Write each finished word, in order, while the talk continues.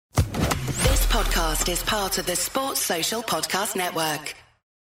podcast is part of the Sports Social Podcast Network.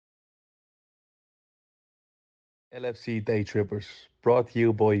 LFC Day Trippers, brought to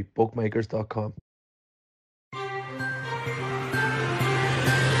you by bookmakers.com.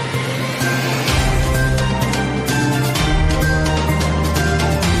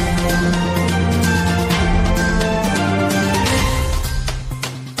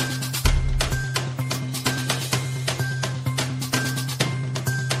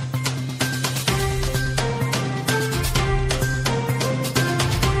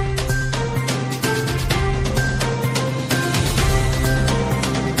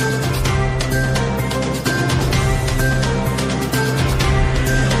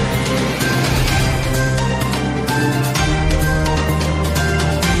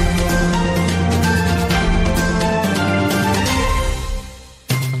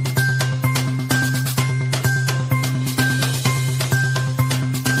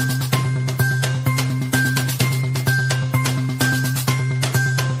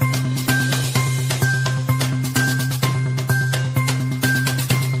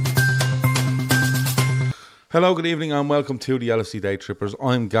 Hello, good evening and welcome to the LFC Day Trippers.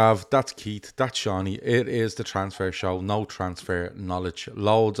 I'm Gav, that's Keith, that's Shawnee. It is the transfer show, no transfer knowledge.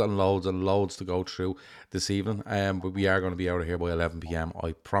 Loads and loads and loads to go through this evening. But we are going to be out of here by 11 p.m,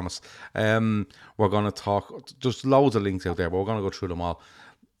 I promise. We're going to talk, there's loads of links out there, but we're going to go through them all.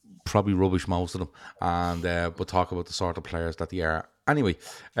 Probably rubbish, most of them. And we'll talk about the sort of players that they are. Anyway,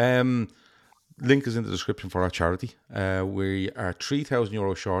 link is in the description for our charity. We are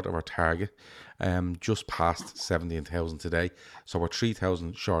 €3,000 short of our target. Just past 17,000 today, so we're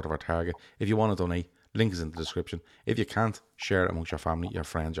 3,000 short of our target. If you want to donate, link is in the description. If you can't, share it amongst your family, your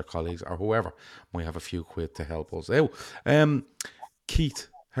friends, your colleagues, or whoever might have a few quid to help us out. Keith,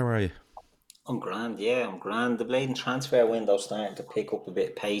 how are you? I'm grand, yeah, I'm grand. The bleeding transfer window's starting to pick up a bit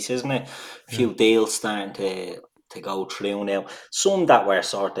of pace, isn't it? A few deals starting to go through now. Some that were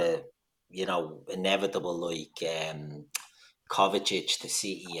sort of, inevitable, like Kovacic to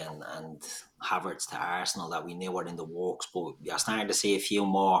City and Havertz to Arsenal, that we knew were in the works, but you're starting to see a few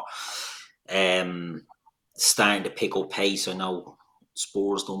more starting to pick up pace. I know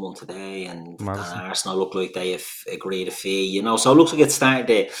Spurs done one today, and Arsenal look like they have agreed a fee, so it looks like it's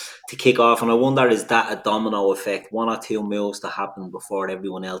starting to kick off, and I wonder, is that a domino effect, one or two moves to happen before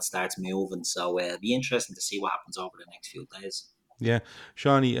everyone else starts moving? So it'll be interesting to see what happens over the next few days. Yeah,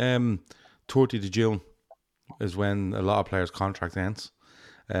 Shawnee, 30th of June is when a lot of players' contract ends.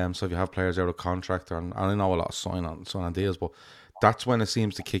 So if you have players out of contract, and I know a lot of sign on deals, but that's when it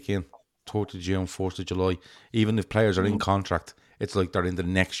seems to kick in. 30th of June, 1st of July. Even if players are in contract, it's like they're in the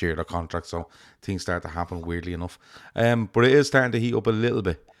next year of their contract, so things start to happen weirdly enough. But it is starting to heat up a little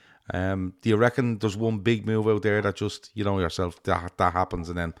bit. Do you reckon there's one big move out there that just, yourself, that happens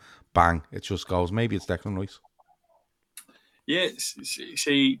and then bang, it just goes? Maybe it's Declan Rice. Yeah,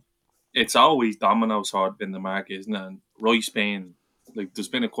 see, it's always domino sort of in the market, isn't it? And Rice being, like, there's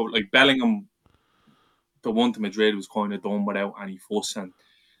been a couple, like Bellingham, the one to Madrid was kind of done without any fuss, and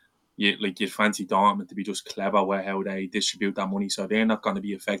you'd fancy Dortmund to be just clever with how they distribute that money, so they're not going to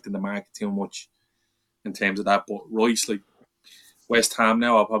be affecting the market too much in terms of that. But Rice, like West Ham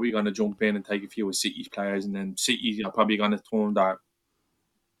now, are probably going to jump in and take a few of City's players, and then City are probably going to turn their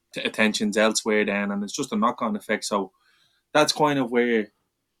attentions elsewhere then, and it's just a knock-on effect. So that's kind of where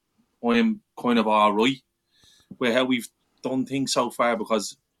I'm kind of all right with how we've done things so far,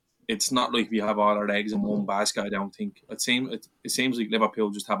 because it's not like we have all our eggs in one basket. I don't think it seems like Liverpool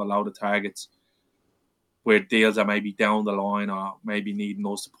just have a lot of targets where deals are maybe down the line or maybe needing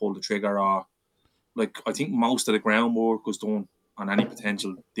us to pull the trigger, or like I think most of the groundwork was done on any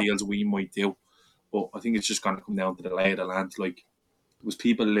potential deals we might do, but I think it's just going to come down to the lay of the land. Like, it was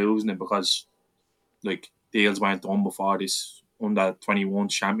people losing it because like deals weren't done before this under 21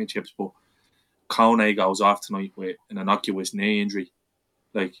 championships, but Kone goes off tonight with an innocuous knee injury.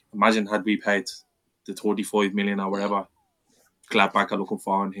 Like, imagine had we paid the 35 million or whatever Gladbach are looking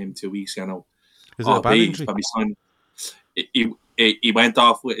for on him 2 weeks ago. Is it a bad injury? He went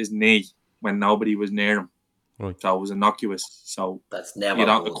off with his knee when nobody was near him. Right. So it was innocuous. So that's never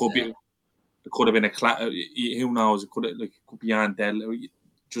good. It could have been who knows? It could be on dead.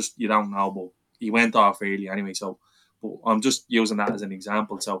 Just, you don't know, but he went off early anyway. So, but I'm just using that as an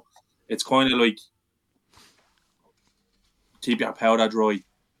example. So it's kind of like, keep your powder dry.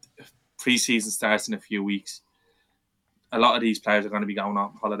 Pre-season starts in a few weeks. A lot of these players are going to be going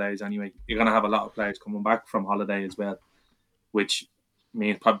on holidays anyway. You're going to have a lot of players coming back from holiday as well, which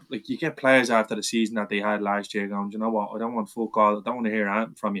means probably, like, you get players after the season that they had last year going, you know what, I don't want full call. I don't want to hear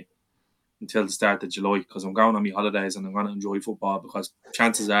anything from you. until the start of July, because I'm going on my holidays and I'm going to enjoy football, because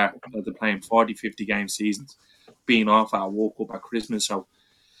chances are that they're playing 40, 50 game seasons, being off at World Cup at Christmas. So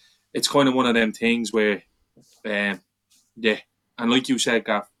it's kind of one of them things where, yeah, and like you said,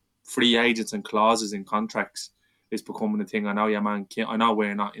 Gav, free agents and clauses in contracts is becoming a thing. I know, man. I know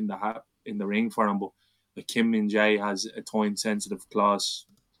we're not in the ring for him, but like Kim Min Jae has a time sensitive clause.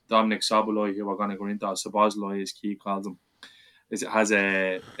 Dominic Szoboszlai, who we're going to go into, Szoboszlai as Keith calls him, has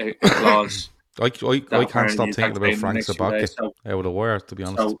a clause. I can't stop thinking about Frank Zabaka out of the wire, to be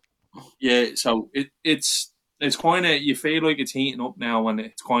honest. So it's kind of, you feel like it's heating up now, and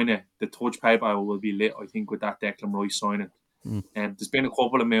it's kind of, the touch paper will be lit, I think, with that Declan Rice signing. There's been a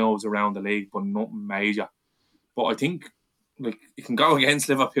couple of moves around the league, but nothing major. But I think, like, it can go against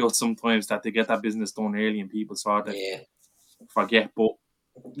Liverpool sometimes that they get that business done early and people sort of forget. But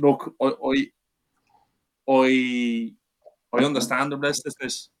look, I understand the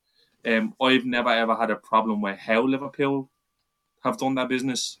restlessness. I've never ever had a problem with how Liverpool have done that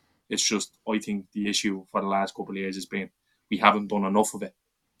business. It's just, I think the issue for the last couple of years has been we haven't done enough of it.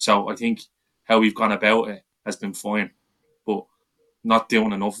 So I think how we've gone about it has been fine, but not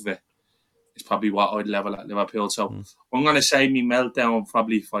doing enough of it is probably what I'd level at Liverpool. So I'm going to say me meltdown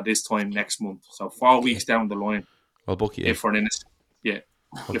probably for this time next month. So 4 weeks down the line, I'll book you. If we're in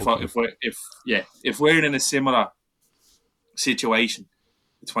if we're in a similar situation,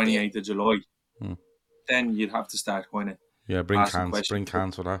 the 28th of July, then you'd have to start kind of bring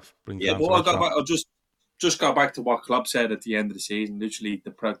cans for that. I'll just go back to what Klopp said at the end of the season. Literally,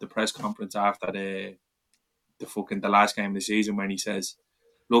 the press conference after the last game of the season, when he says,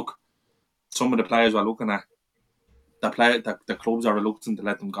 "Look, some of the players we're looking at, the clubs are reluctant to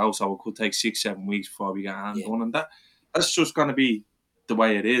let them go, so it could take 6-7 weeks before we get hands on, and that's just going to be the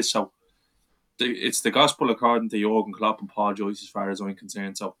way it is." So it's the gospel according to Jurgen Klopp and Paul Joyce, as far as I'm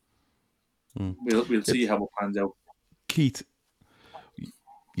concerned. So we'll see how it pans out. Keith,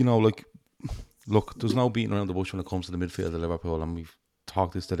 look, there's no beating around the bush when it comes to the midfield of Liverpool, and we've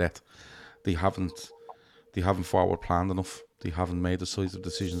talked this to death. They haven't forward planned enough. They haven't made decisive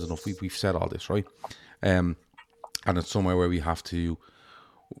decisions enough. We've said all this, right? And it's somewhere where we have to,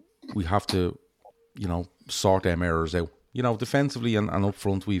 sort them errors out. Defensively and up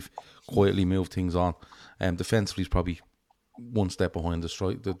front, we've quietly moved things on. Defensively is probably one step behind us,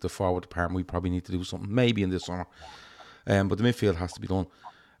 right? The forward department, we probably need to do something maybe in this summer. But the midfield has to be done.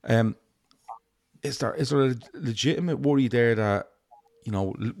 Is there a legitimate worry there that,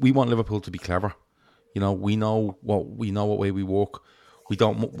 we want Liverpool to be clever? We know what way we work. We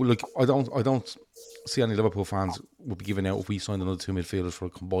don't like. I don't see any Liverpool fans would be giving out if we signed another two midfielders for a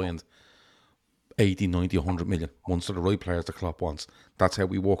combined 80, 90, 100 million. Once to the right players the Klopp wants. That's how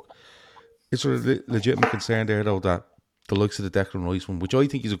we work. Is there a legitimate concern there, though, that the likes of the Declan Rice one, which I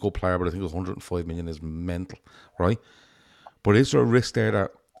think is a good player, but I think 105 million is mental, right? But is there a risk there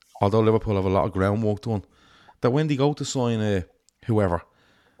that, although Liverpool have a lot of groundwork done, that when they go to sign whoever,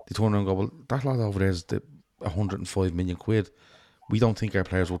 they turn around and go, well, that lad over there is 105 million quid. We don't think our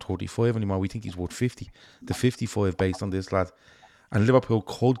player's worth 35 anymore. We think he's worth 50. The 55 based on this lad. And Liverpool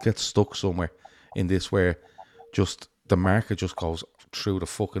could get stuck somewhere in this where just the market just goes through the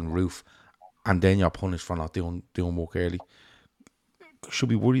fucking roof, and then you're punished for not doing work early. Should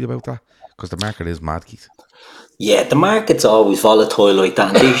we be worried about that? Because the market is mad, Keith. Yeah, the market's always volatile like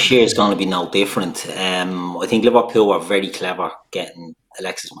that, and this year is going to be no different. I think Liverpool were very clever getting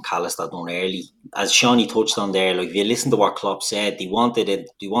Alexis McAllister done early. As Shawnee touched on there, like, if you listen to what Klopp said, they wanted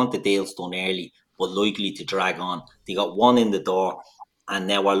the deals done early, but likely to drag on. They got one in the door, and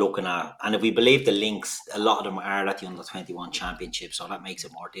now we're looking at, and if we believe the links, a lot of them are at the Under-21 Championship, so that makes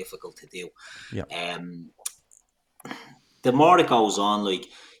it more difficult to do. Yeah. The more it goes on, like,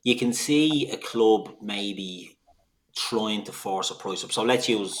 you can see a club maybe trying to force a price up. So let's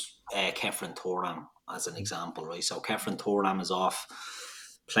use Kefren Turam as an example, right? So Kefren Turam is off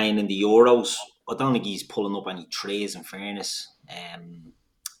playing in the Euros. I don't think he's pulling up any trays, in fairness.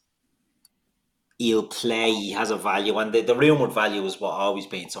 He'll play, he has a value, and the rumoured value is what always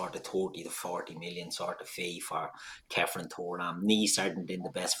been sort of 30 to 40 million sort of fee for Kefren Turam. Nice aren't in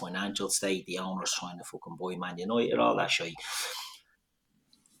the best financial state. The owner's trying to fucking buy Man United, all that shit.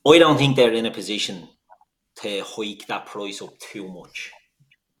 I don't think they're in a position to hike that price up too much.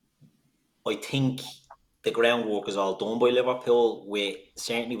 I think the groundwork is all done by Liverpool,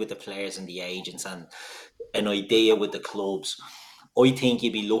 certainly with the players and the agents, and an idea with the clubs. I think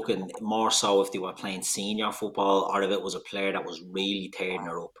you'd be looking more so if they were playing senior football, or if it was a player that was really tearing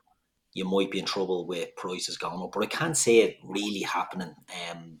her up, you might be in trouble with prices going up. But I can't see it really happening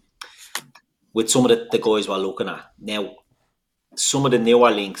with some of the guys we're looking at. Now, some of the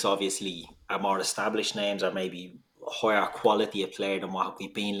newer links, obviously, are more established names, or maybe higher quality of player than what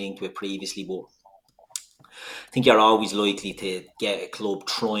we've been linked with previously. But I think you're always likely to get a club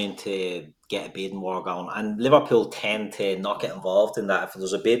trying to get a bidding war going, and Liverpool tend to not get involved in that. If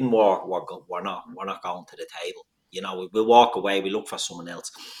there's a bidding war, we're not going to the table. You know, we'll walk away. We look for someone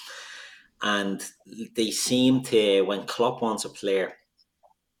else, and they seem to, when Klopp wants a player,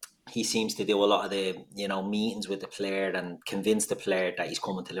 he seems to do a lot of the meetings with the player and convince the player that he's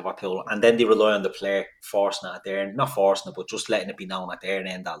coming to Liverpool, and then they rely on the player forcing it at their end, not forcing it, but just letting it be known at their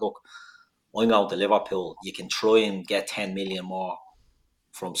end that, look, I'm going to Liverpool. You can try and get 10 million more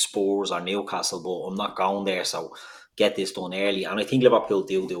from Spurs or Newcastle, but I'm not going there, so get this done early. And I think Liverpool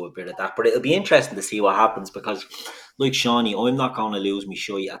do a bit of that, but it'll be interesting to see what happens, because like Shawnee, I'm not going to lose my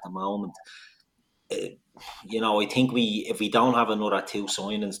shite at the moment. I think if we don't have another 2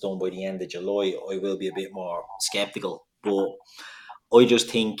 signings done by the end of July, I will be a bit more sceptical. But I just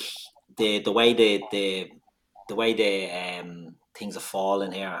think the way the things are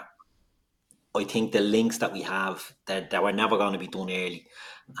falling here, I think the links that we have, that we're never going to be done early.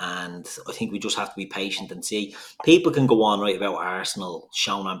 And I think we just have to be patient and see. People can go on right about Arsenal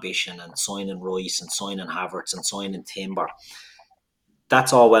showing ambition and signing Rice and signing Havertz and signing Timber.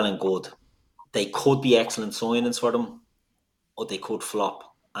 That's all well and good. They could be excellent signings for them, or they could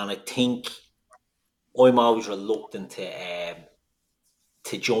flop. And I think I'm always reluctant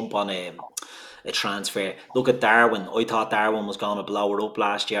to jump on a transfer. Look at Darwin. I thought Darwin was going to blow it up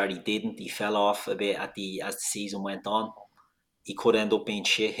last year. He didn't. He fell off a bit as the season went on. He could end up being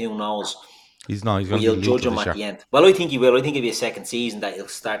shit. Who knows? He's not. He's going to judge him at the end. Well, I think he will. I think it'll be a second season that he'll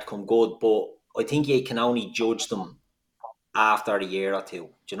start to come good. But I think you can only judge them after a year or two.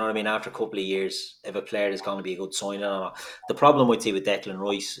 Do you know what I mean? After a couple of years, if a player is going to be a good signing or not. The problem I'd say with Declan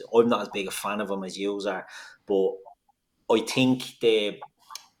Rice, I'm not as big a fan of him as you are, but I think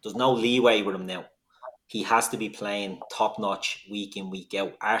there's no leeway with him now. He has to be playing top notch week in, week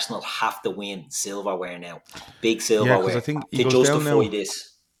out. Arsenal have to win silverware now, big silverware, I think to justify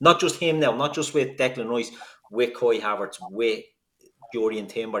this. Not just him now, not just with Declan Rice, with Kai Havertz, with Jurriën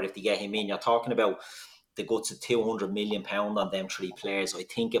Timber. If they get him in, you're talking about the guts of £200 million on them 3 players. I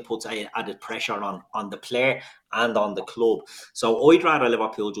think it puts added pressure on the player and on the club. So I'd rather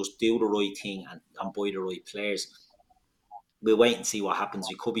Liverpool just do the right thing and buy the right players. We'll wait and see what happens.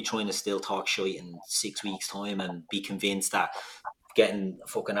 We could be trying to still talk shite in 6 weeks' time and be convinced that getting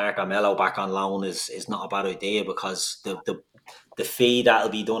fucking Arthur Melo back on loan is not a bad idea, because the fee that'll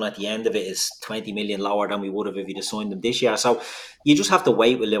be done at the end of it is 20 million lower than we would have if we'd signed them this year. So you just have to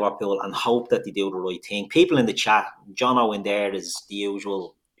wait with Liverpool and hope that they do the right thing. People in the chat, Jono in there is the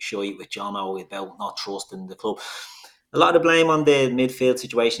usual shite with Jono about not trusting the club. A lot of the blame on the midfield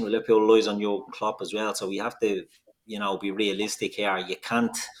situation with Liverpool lies on your Klopp as well. So we have to, be realistic here. You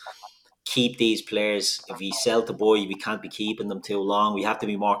can't keep these players. If we sell to buy, we can't be keeping them too long. We have to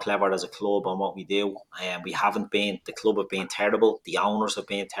be more clever as a club on what we do. We haven't been. The club have been terrible. The owners have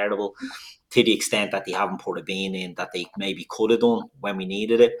been terrible, to the extent that they haven't put a bin in that they maybe could have done when we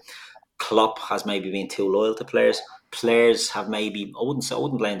needed it. Klopp has maybe been too loyal to players. Players have maybe, I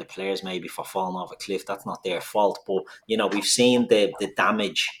wouldn't blame the players maybe for falling off a cliff. That's not their fault. But, we've seen the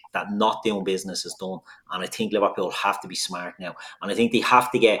damage that not doing business has done. And I think Liverpool have to be smart now. And I think they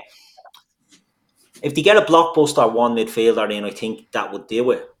have to get, if they get a blockbuster one midfielder in, I think that would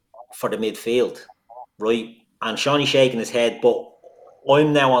do it for the midfield, right? And Shawnee's shaking his head, but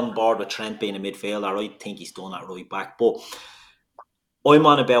I'm now on board with Trent being a midfielder. I think he's done that right back. But I'm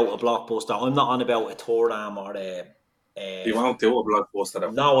on about a blockbuster. I'm not on about a Thuram or a... You won't do a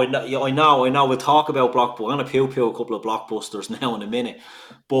blockbuster. No, I know. We'll talk about blockbusters. We're going to pew a couple of blockbusters now in a minute.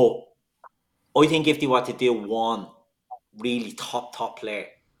 But I think if they were to do one really top player,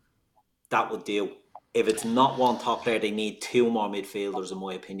 that would do. If it's not one top player, they need 2 more midfielders, in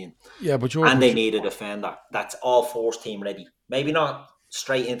my opinion. Yeah, but they need a defender. That's all first team ready. Maybe not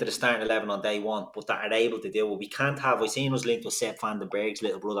straight into the starting 11 on day one, but that are able to do it. We can't have... I've seen us linked with Sepp van den Berg's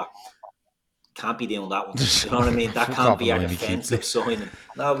little brother. Can't be doing that one. You know what I mean? That can't be our defensive signing.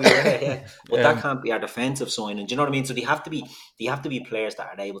 No, yeah. But that can't be our defensive signing. Do you know what I mean? So they have to be players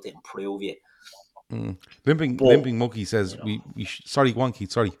that are able to improve you. Limping Monkey says sorry, go on,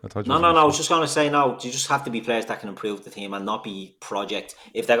 Keith. Sorry, I thought you. No. I was just going to say no. You just have to be players that can improve the team and not be project.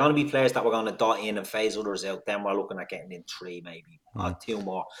 If they're going to be players that we're going to dot in and phase others out, then we're looking at getting in 3 maybe, or 2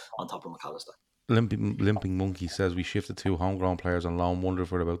 more on top of McAllister. Limping Monkey says we shifted 2 homegrown players on loan. Wonder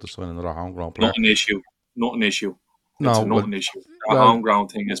if we're about to sign another homegrown player. Not an issue. No, not an issue. The homegrown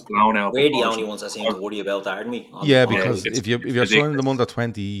thing is blown out. We're the only ones that seem to worry about that, aren't we? Yeah, because if you're signing them under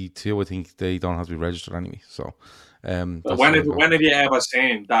 22, I think they don't have to be registered anyway. So, But when have you ever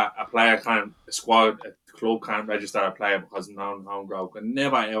seen that a club can't register a player because non-home ground? It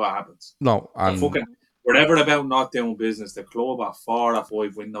never ever happens. No, and whatever about not doing business, the club are 4 or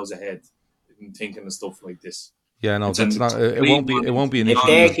 5 windows ahead in thinking of stuff like this. Yeah, no, that's not. It won't be an issue. If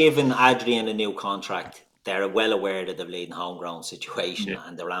they're giving Adrian a new contract, they're well aware of the bleeding homegrown situation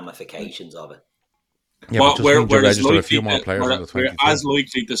and the ramifications of it. Yeah, but we're as likely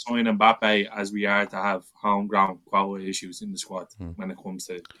to sign Mbappe as we are to have homegrown quality issues in the squad when it comes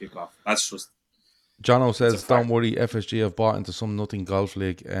to kick-off. That's just. Jono says, "Don't worry, FSG have bought into some nothing golf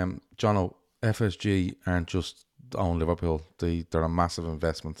league." Jono, FSG aren't just own Liverpool; they're a massive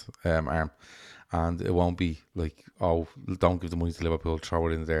investment arm. And it won't be like, oh, don't give the money to Liverpool, throw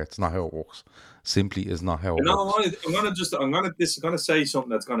it in there. It's not how it works. Simply is not how it works. I'm gonna say something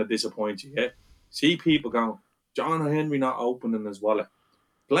that's gonna disappoint you. Yeah, see people going, John Henry not opening his wallet.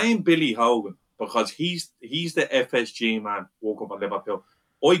 Blame Billy Hogan because he's the FSG man working for Liverpool.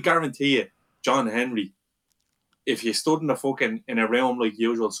 I guarantee you, John Henry, if you stood in a room like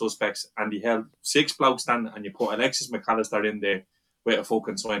usual suspects and he held 6 blokes standing and you put Alexis McAllister in there with a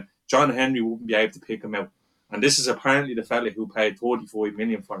fucking sign, John Henry wouldn't be able to pick him out. And this is apparently the fella who paid 45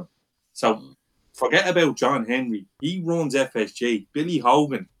 million for him. So forget about John Henry. He runs FSG. Billy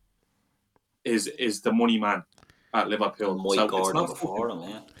Hogan is the money man at Liverpool. Mike so Gordon it's not before him,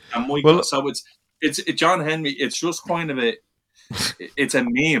 yeah. And Mike, so it's John Henry. It's just kind of it's a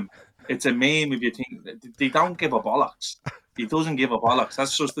meme. It's a meme if you think they don't give a bollocks. He doesn't give a bollocks.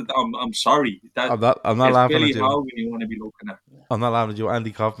 That's just I'm sorry. I'm not laughing Billy at you. Hogan you want to be looking at. I'm not laughing at you.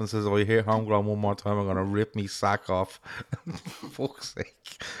 Andy Kaufman says, if I hear homegrown one more time, I'm going to rip me sack off. Fuck's sake.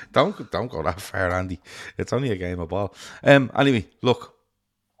 Don't go that far, Andy. It's only a game of ball. Anyway, look,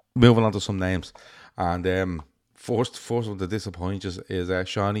 moving on to some names. And first one to disappoint us is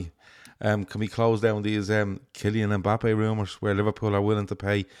Shawnee. Can we close down these Kylian Mbappe rumours where Liverpool are willing to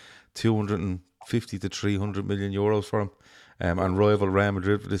pay 250 to 300 million euros for him and rival Real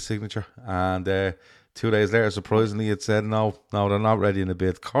Madrid for his signature? And 2 days later, surprisingly, it said no, they're not ready in a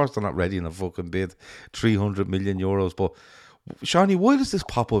bid. Of course they're not ready in a fucking bid. 300 million euros. But Shawnee, why does this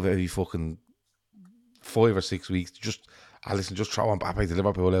pop up every fucking 5 or 6 weeks? Just throw Mbappe to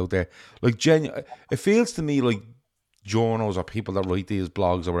Liverpool out there. Like, it feels to me like journals or people that write these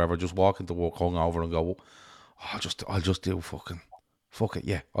blogs or whatever just walk into work hungover and go, oh, I'll just do fuck it,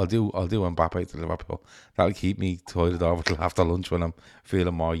 yeah, I'll do Mbappe to Liverpool. That'll keep me tied over till after lunch when I'm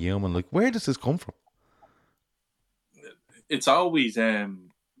feeling more human. Like, where does this come from? It's always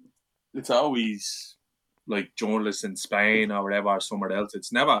like journalists in Spain or whatever or somewhere else.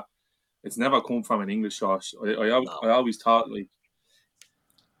 It's never come from an English source. I always thought like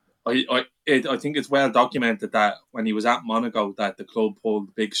I think it's well documented that when he was at Monaco that the club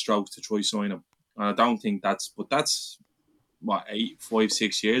pulled big strokes to try sign him. And I don't think that's what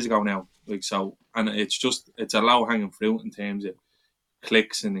 5-6 years ago now. Like so, and it's a low hanging fruit in terms of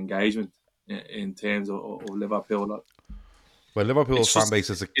clicks and engagement in terms of Liverpool. Well, Liverpool's fan base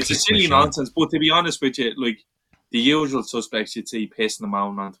is it's a silly nonsense. But to be honest with you, like the usual suspects you'd see pissing them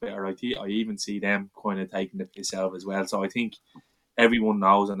on Twitter. I even see them kind of taking the piss out as well. So I think everyone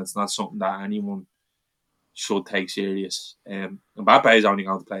knows, and it's not something that anyone should take serious. Mbappe is only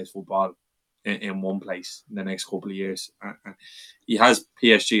going to play his football in one place in the next couple of years. He has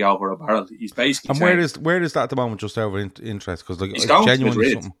PSG over a barrel. He's basically. And where is that at the moment? Just over interest, because like it's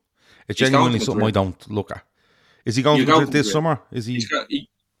genuinely something. It's genuinely something I don't look at. Is he going to Madrid this summer? Is he?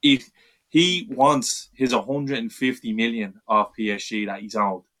 He wants his 150 million off PSG that he's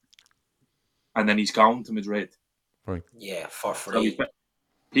owed, and then he's going to Madrid. Right. Yeah, for free. So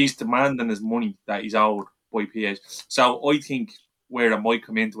he's demanding his money that he's owed by PSG. So I think where it might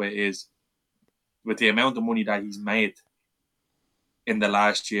come into it is with the amount of money that he's made in the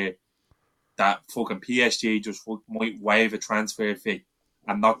last year, that fucking PSG just might waive a transfer fee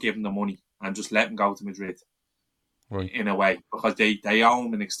and not give him the money and just let him go to Madrid. Right. In a way, because they owe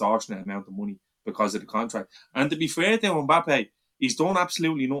him an extortionate amount of money because of the contract. And to be fair to Mbappe, he's done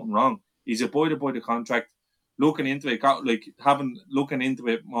absolutely nothing wrong. He's abided by the contract, looking into it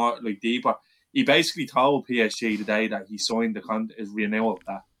more like deeper. He basically told PSG today that he signed his renewal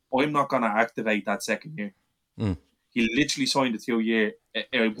that I'm not going to activate that second year. He literally signed a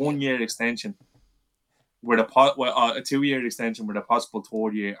 1 year extension with a 2-year extension with a possible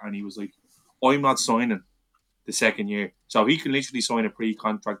third year, and he was like, I'm not signing the second year. So he can literally sign a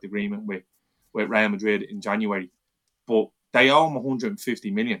pre-contract agreement with Real Madrid in January. But they owe him 150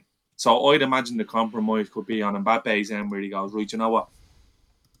 million. So I'd imagine the compromise could be on Mbappe's end where he goes, right, you know what?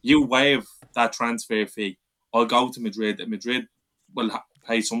 You waive that transfer fee. I'll go to Madrid and Madrid will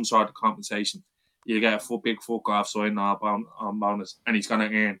pay some sort of compensation. you get a big fuck off signing on bonus, and he's going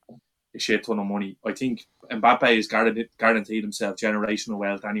to earn a shit ton of money. I think Mbappe has guaranteed himself generational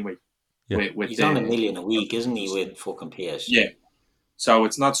wealth anyway. Yeah. With He's on $1 million a week, isn't he, with fucking PSG? Yeah. So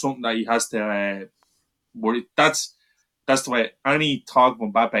it's not something that he has to worry. That's the way. Any talk of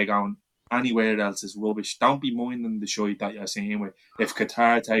Mbappe going anywhere else is rubbish. Don't be minding the shit that you're saying with if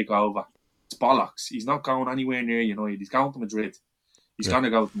Qatar take over. It's bollocks. He's not going anywhere near United. He's going to Madrid. He's going to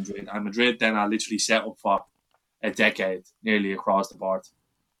go to Madrid. And Madrid then are literally set up for a decade nearly across the board.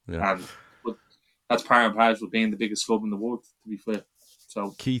 Yeah. And but that's part and parcel with being the biggest club in the world, to be fair.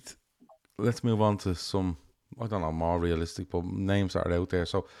 So Keith, let's move on to some, I don't know, more realistic, but names that are out there.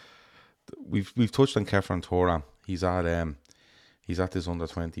 So we've touched on Kefren Turan. He's at this under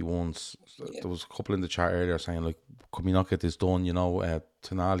 21s. There was a couple in the chat earlier saying, like, could we not get this done? You know,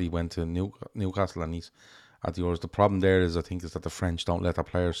 Tonali went to Newcastle and he's at the Euros. The problem there is, I think, is that the French don't let their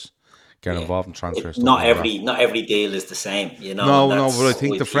players get involved in transfers. Not every deal is the same, you know. No, but I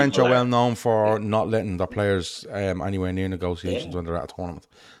think the French are well known for not letting their players anywhere near negotiations when they're at a tournament.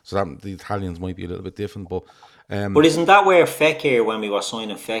 So that the Italians might be a little bit different, but isn't that where Fekir, when we were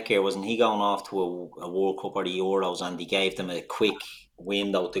signing Fekir, wasn't he going off to a World Cup or the Euros, and he gave them a quick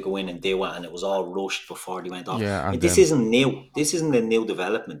window to go in and do it, and it was all rushed before they went off? Yeah, and this isn't new. This isn't a new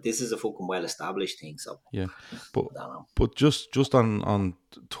development. This is a fucking well-established thing. So yeah, but just on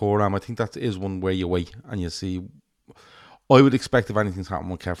Thuram, I think that is one where you wait and you see. I would expect if anything's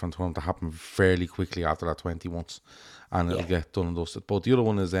happened with Kefren Turan to happen fairly quickly after that 20 months, and it'll get done and dusted. But the other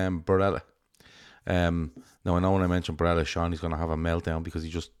one is Barella. Now I know when I mentioned Barella, Sean, he's going to have a meltdown because he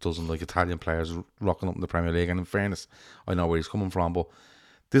just doesn't like Italian players rocking up in the Premier League. And in fairness, I know where he's coming from, but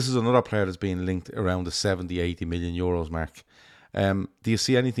this is another player that's being linked around the 70-80 million euros mark. Do you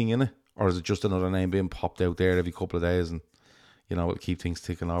see anything in it, or is it just another name being popped out there every couple of days, and you know it'll keep things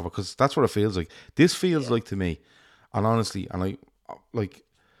ticking over? Because that's what it feels like. This feels like to me, and honestly, and I like,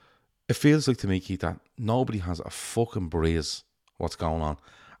 it feels like to me, Keith, that nobody has a fucking breeze what's going on,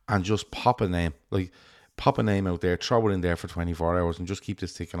 and just pop a name out there, throw it in there for 24 hours, and just keep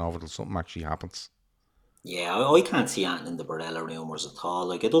this ticking over till something actually happens. Yeah, I can't see anything in the Barella rumours at all.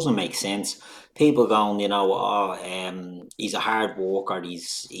 Like, it doesn't make sense. People going, you know, he's a hard worker.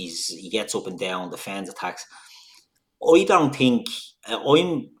 He gets up and down, defends attacks. I don't think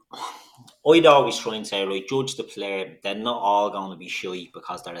I'd always try and say, right, judge the player. They're not all going to be shy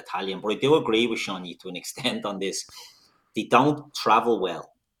because they're Italian. But I do agree with Shawnee to an extent on this. They don't travel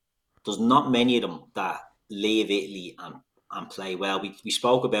well. There's not many of them that leave Italy and play well. We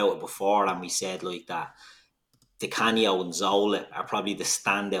spoke about it before, and we said like that Di Canio and Zola are probably the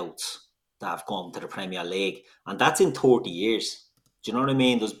standouts that have come to the Premier League, and that's in 30 years. Do you know what I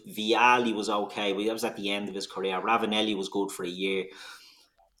mean? There's Vialli was okay, but that was at the end of his career. Ravanelli was good for a year.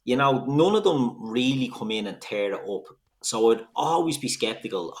 You know, none of them really come in and tear it up. So I'd always be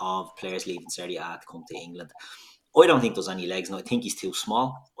sceptical of players leaving Serie A to come to England. I don't think there's any legs now. I think he's too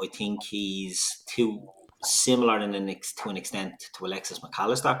small. I think he's too similar to an extent to Alexis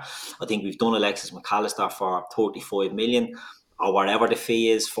McAllister. I think we've done Alexis McAllister for 35 million or whatever the fee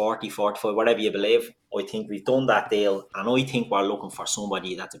is, 40, 45, whatever you believe. I think we've done that deal, and I think we're looking for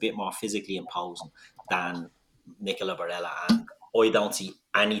somebody that's a bit more physically imposing than Nicola Barella, and I don't see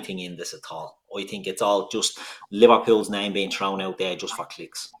anything in this at all. I think it's all just Liverpool's name being thrown out there just for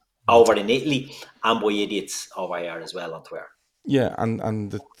clicks over in Italy and by idiots over here as well on Twitter. Yeah,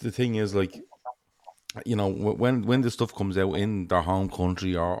 and the thing is, like, you know, when this stuff comes out in their home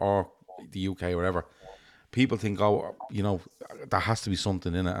country or the UK or wherever, people think, oh, you know, there has to be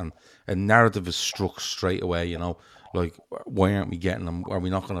something in it, and a narrative is struck straight away, you know, like, why aren't we getting them? Are we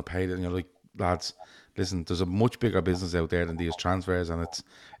not going to pay them? You're like, lads, listen, there's a much bigger business out there than these transfers, and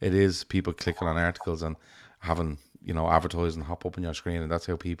it is people clicking on articles and having, you know, advertising hop up on your screen, and that's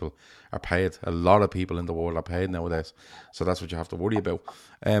how people are paid. A lot of people in the world are paid nowadays, so that's what you have to worry about.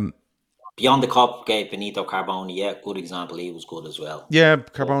 Beyond the Cup gave Benito Carboni, yeah, good example. He was good as well. Yeah,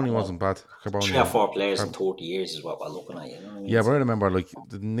 Carboni wasn't bad. Carboni, 3 or 4 players in 30 years is what we're looking at. You know what I mean? Yeah, but I remember, like,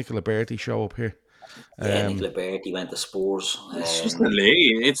 did Nicola Berti show up here? Yeah, Nicola Berti went to Spurs. It's just a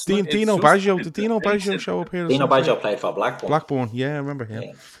league. It's Dino Baggio. Did Dino Baggio show up here? Dino Baggio played for Blackburn. Yeah, I remember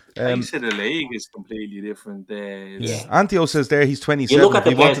him. Yeah. I said the league is completely different. Antio says there he's 27. If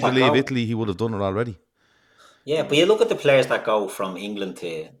he wanted to leave Italy, he would have done it already. Yeah, but you look at the players that go from England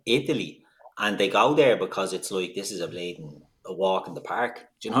to Italy, and they go there because it's like, this is a walk in the park.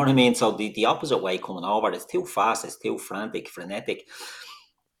 Do you know what I mean? So the opposite way coming over, it's too fast, it's too frenetic.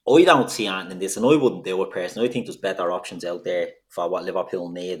 I don't see anything in this, and I wouldn't do it personally. I think there's better options out there for what Liverpool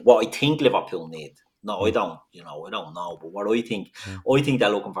need. What I think Liverpool need No, I don't. I don't know. But what I think they're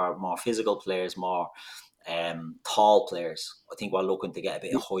looking for more physical players, more tall players. I think we're looking to get a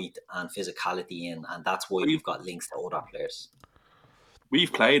bit of height and physicality in, and that's why we've got links to other players.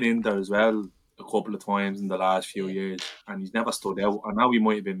 We've played in there as well a couple of times in the last few years, and he's never stood out. I know he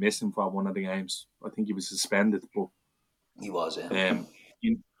might have been missing for one of the games. I think he was suspended, but he was. Yeah.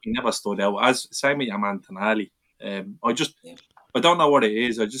 He never stood out. As same with Tonali. I don't know what it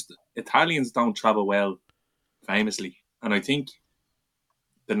is. Italians don't travel well, famously, and I think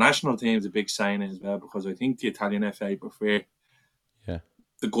the national team is a big sign as well, because I think the Italian FA prefer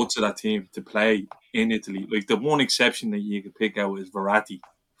the guts of that team to play in Italy. Like, the one exception that you could pick out is Verratti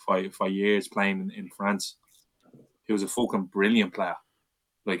for years playing in France. He was a fucking brilliant player.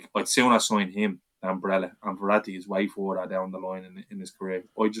 Like, I'd sooner sign him than Barella, and Verratti is way further down the line in his career.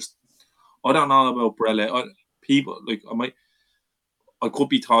 I don't know about Barella. I could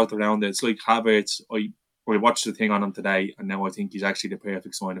be talked around it. It's like Havertz. I watched the thing on him today, and now I think he's actually the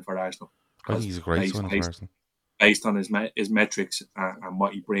perfect signing for Arsenal. I think he's a great signing for Arsenal. Based on his metrics and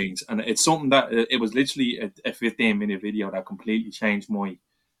what he brings. And it's something that, it was literally a 15-minute video that completely changed my,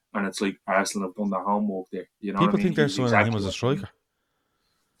 and it's like Arsenal have done their homework there. You know, people think they're signing him as a striker.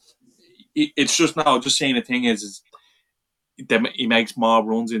 It's just saying the thing is he makes more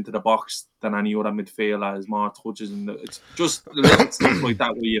runs into the box than any other midfielder, has more touches, and it's just little stuff like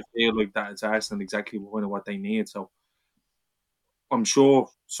that where you feel like that it's Arsenal exactly what they need. So I'm sure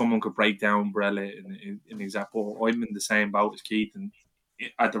someone could break down Barella in an example. I'm in the same boat as Keith, and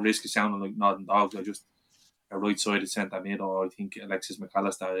at the risk of sounding like nodding dogs, a right-sided centre mid, or I think Alexis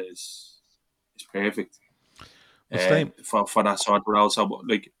McAllister is perfect for that sort of role. So,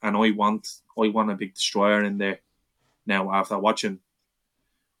 like, and I want a big destroyer in there now after watching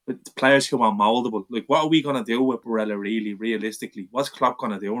the players who are mouldable. Like, what are we going to do with Barella really, realistically? What's Klopp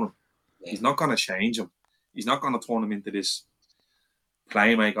going to do with him? He's not going to change him. He's not going to turn him into this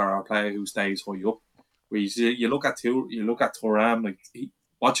playmaker or a player who stays high up. Where you look at Thuram, like,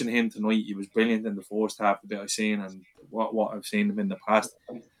 watching him tonight, he was brilliant in the first half of it I've seen, and what I've seen him in the past.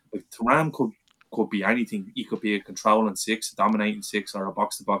 Like, Thuram could be anything. He could be a controlling 6, a dominating 6, or a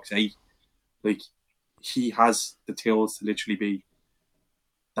box to box 8. Like, he has the tools to literally be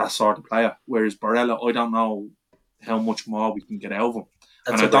that sort of player. Whereas Barella, I don't know how much more we can get out of him.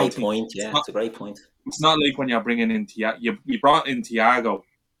 That's a great point. Yeah, it's a great point. It's not like when you're bringing in Thiago. You brought in Thiago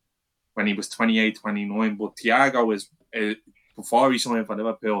when he was 28, 29, but Thiago is, before he signed for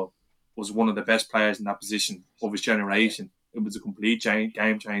Liverpool, was one of the best players in that position of his generation. It was a complete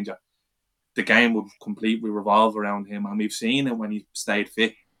game changer. The game would completely revolve around him, and we've seen it when he stayed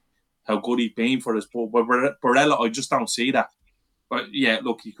fit, how good he's been for us. But with Barella, I just don't see that. But yeah,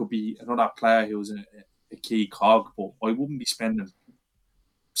 look, he could be another player who's a key cog, but I wouldn't be spending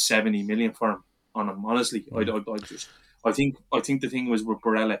 70 million for him on him, honestly. I think the thing was with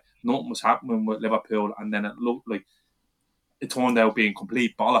Barella, nothing was happening with Liverpool, and then it looked like it turned out being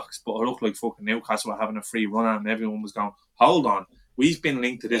complete bollocks, but it looked like fucking Newcastle were having a free run at him. Everyone was going, hold on, we've been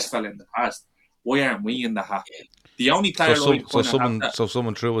linked to this fella in the past. Why aren't we in the hat? The only player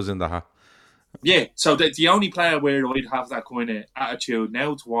someone threw us in the hat. Yeah, so the only player where I'd have that kind of attitude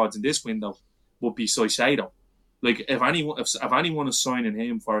now towards in this window would be Caicedo. Like, if anyone is signing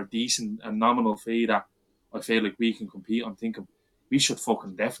him for a decent and nominal fee that I feel like we can compete, I'm thinking we should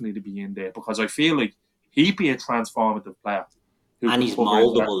fucking definitely be in there, because I feel like he'd be a transformative player. And he's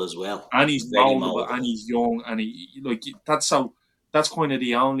mouldable as well. And he's mouldable, and he's young, and that's kind of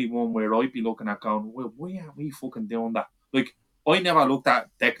the only one where I'd be looking at going, well, why aren't we fucking doing that? Like, I never looked at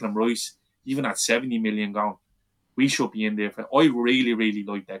Declan Rice, even at 70 million going, we should be in there. I really, really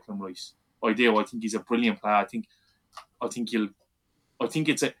like Declan Rice. I do. I think he's a brilliant player. I think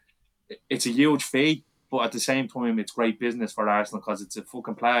it's a huge fee, but at the same time, it's great business for Arsenal, because it's a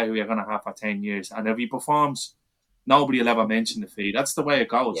fucking player who you're going to have for 10 years. And if he performs, nobody will ever mention the fee. That's the way it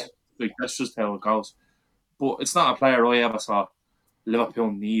goes. Yeah. Like, that's just how it goes. But it's not a player I ever saw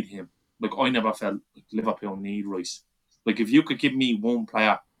Liverpool need him. Like, I never felt like Liverpool need Rice. Like, if you could give me one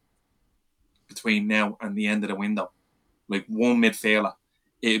player between now and the end of the window, like one midfielder,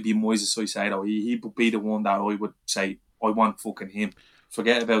 it'd be Moises Caicedo. He would be the one that I would say, I want fucking him.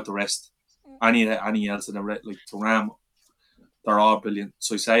 Forget about the rest. Any else in the rest, like Thuram, they're all brilliant.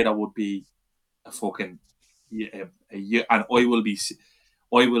 Caicedo would be a fucking and I will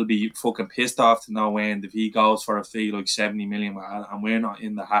be fucking pissed off to no end if he goes for a fee like 70 million and we're not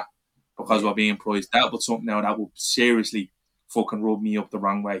in the hat because we're being priced. That would something now that would seriously fucking rub me up the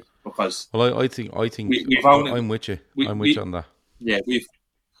wrong way, because I think I'm with you. I'm with you on that. Yeah,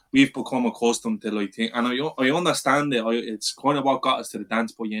 we've become accustomed to, like, and I understand it. It's kind of what got us to the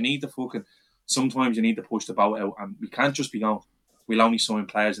dance, but you need to fucking sometimes you need to push the boat out, and we can't just be going, we'll only sign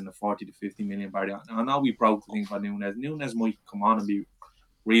players in the 40 to 50 million barrier. I know we broke the thing for Nunes. Nunes might come on and be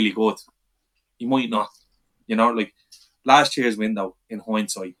really good. He might not. You know, like last year's window, in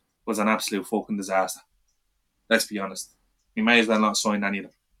hindsight, was an absolute fucking disaster. Let's be honest. We may as well not sign any of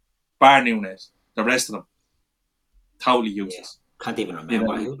them. Bar Nunes. The rest of them, totally useless. Can't even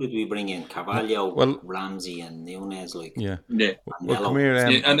remember. Who did we bring in? Carvalho, Ramsey, and Nunes. Well, come here,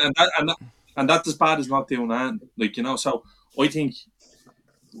 and that's as bad as not doing that. Like, you know, so I think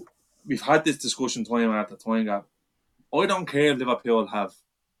we've had this discussion time after time. I don't care if Liverpool have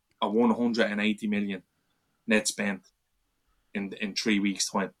a 180 million net spent in 3 weeks'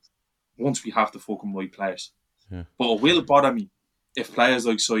 time. Once we have the fucking right players. Yeah. But it will bother me if players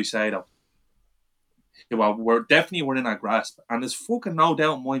like Soicedo, we're in our grasp, and there's fucking no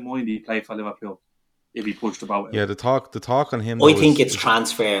doubt in my mind he'd play for Liverpool if he pushed about it. Yeah, the talk on him. I think it's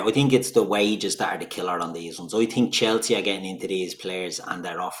transfer. I think it's the wages that are the killer on these ones. I think Chelsea are getting into these players and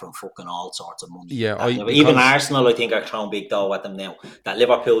they're offering fucking all sorts of money. Yeah, even Arsenal, I think, are throwing big dough at them now. That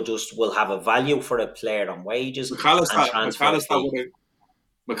Liverpool just will have a value for a player on wages and transfer fee.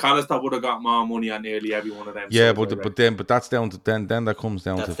 McAllister would have got more money on nearly every one of them. Yeah, but that's down to then that comes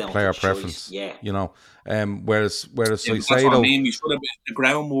down to player preference. Yeah, you know. Whereas Soicedo, that's what I mean. The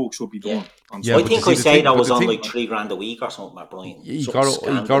groundwork should be done. Yeah, I think Soicedo was on like $3,000 a week or something. Brian. He got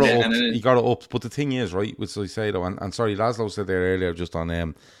it up. But the thing is, right, with Soicedo, and sorry, Laszlo said there earlier just on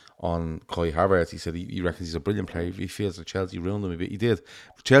Kai Havertz, he said he reckons he's a brilliant player. He feels that Chelsea ruined him a bit. He did.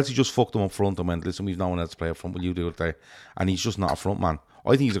 Chelsea just fucked him up front and went, listen, we've no one else to play up front. Will you do it there? And he's just not a front man. I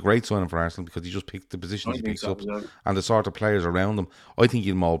think he's a great signing for Arsenal because he just picked the positions he picks up and the sort of players around him. I think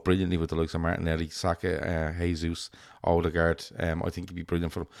he'll mould brilliantly with the likes of Martinelli, Saka, Jesus, Odegaard. I think he'd be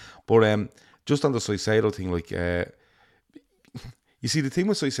brilliant for them. But just on the Soicedo thing, like, you see, the thing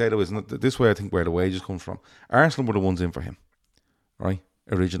with Soicedo is not this way. I think where the wages come from. Arsenal were the ones in for him, right,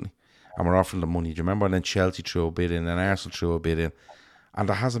 originally, and we're offering the money. Do you remember? And then Chelsea threw a bid in, and Arsenal threw a bid in, and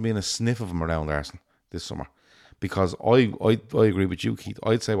there hasn't been a sniff of him around Arsenal this summer. Because I agree with you, Keith.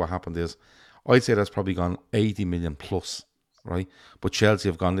 I'd say what happened is, I'd say that's probably gone 80 million plus, right? But Chelsea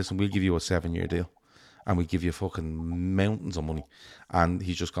have gone, listen, we'll give you a 7-year deal, and we give you fucking mountains of money. And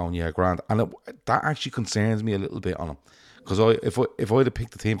he's just going, yeah, grand. And that actually concerns me a little bit on him. Because if I'd have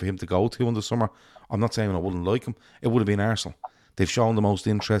picked the team for him to go to in the summer, I'm not saying I wouldn't like him. It would have been Arsenal. They've shown the most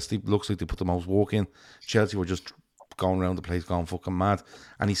interest. It looks like they put the most work in. Chelsea were just going around the place going fucking mad.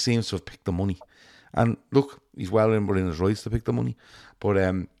 And he seems to have picked the money. And look, he's well in his rights to pick the money. But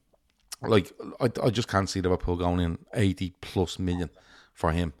I just can't see Liverpool going in 80 plus million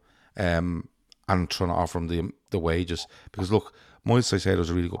for him and trying to offer him the wages. Because look, Moise Caicedo's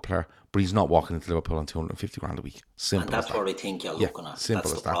a really good player, but he's not walking into Liverpool on 250 grand a week. Simple. And that's what I think you're looking at.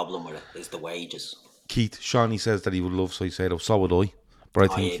 That's the problem with it, is the wages. Keith, Shawnee says that he would love Caicedo, so would I.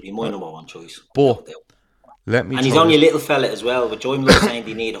 But I think he'd be my number one choice. But he's only a little fella as well, which I'm not saying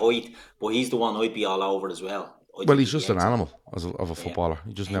they need height, but he's the one I'd be all over as well. Well, he's just an animal of a footballer.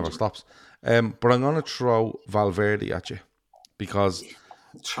 He just never stops. But I'm going to throw Valverde at you because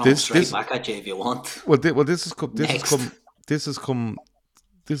throw him straight back at you if you want. Well, this has come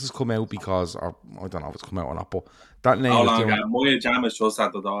out because, or I don't know if it's come out or not, but that name. How long ago? Moya Jamas just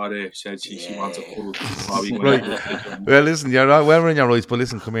at the door there said she wants a cuddle. Right. Well, listen, you're right. Well, in your rights, but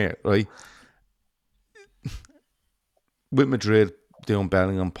listen, come here, right? With Madrid doing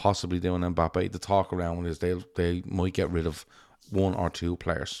Bellingham, possibly doing Mbappe, the talk around is they might get rid of one or two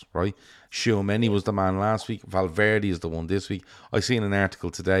players, right? Tchouaméni was the man last week. Valverde is the one this week. I seen an article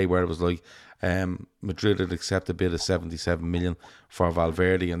today where it was like Madrid had accepted a bid of 77 million for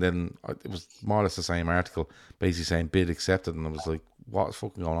Valverde, and then it was more or less the same article, basically saying bid accepted, and I was like, what's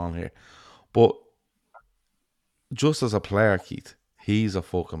fucking going on here? But just as a player, Keith, he's a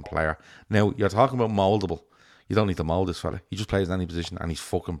fucking player. Now, you're talking about mouldable. You don't need to mould this fella. He just plays in any position, and he's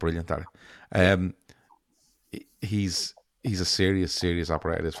fucking brilliant at it. He's a serious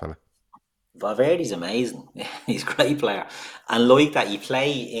operator, this fella. Valverde's amazing. He's a great player. And like that, he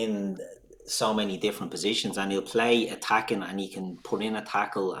play in so many different positions, and he'll play attacking, and he can put in a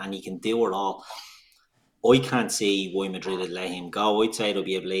tackle, and he can do it all. I can't see why Madrid would let him go. I'd say there'll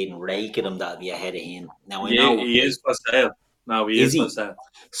be a bleeding rake at him that'll be ahead of him. Now, I know he is for sale. No, he is for sale.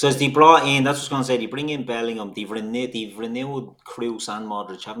 So as they brought in, that's what I was going to say, they bring in Bellingham, they've renewed Kroos and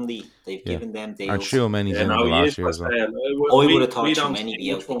Modric, haven't they? They've given them deals. And Tchouaméni's in the last year as well. I would have thought Tchouaméni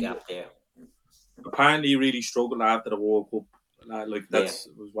be out the gap there. Apparently he really struggled after the World Cup. I was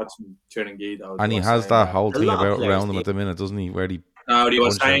watching Cherengate. And he has that whole thing around him at the minute, doesn't he? Where he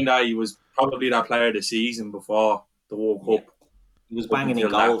was saying that he was probably that player of the season before the World Cup. He was banging in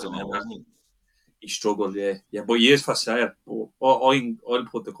goals and all, wasn't he? He struggled, yeah. But he is for sale. I'll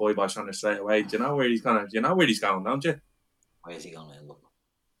put the kibosh on it straight away. Do you know where he's going? Don't you? Where is he going to end up?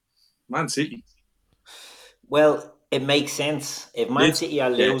 Man City. Well, it makes sense. If Man City are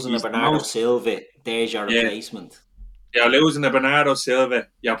losing a Bernardo Silva, there's your replacement. You're losing a Bernardo Silva.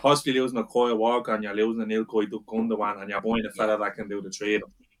 You're possibly losing a Kyle Walker, and you're losing an Ilkay Gundogan, and you're buying a fella that can do the trade.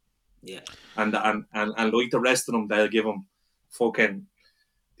 Yeah. And like the rest of them, they'll give him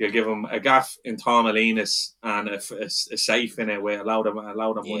a gaff in Tom Alinas and a safe in it where allow them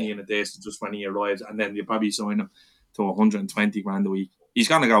money in a day just when he arrives, and then you probably sign him to 120 grand a week. He's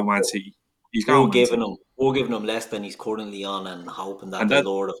gonna go Man City. We're giving him less than he's currently on, and hoping that the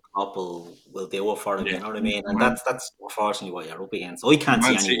Lord of Klopp will do it for him. You know what I mean? And that's unfortunately what you're up against. I can't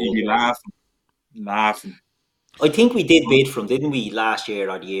see any laughing. I think we did bid for him, didn't we, last year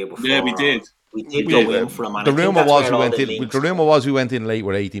or the year before? Yeah, we did. We did go in for him. And the rumour was we went in late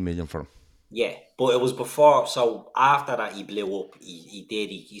with 80 million for him. Yeah, but it was before. So after that, he blew up.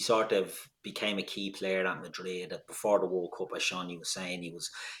 He sort of became a key player at Madrid. Before the World Cup, as Shawnee was saying, he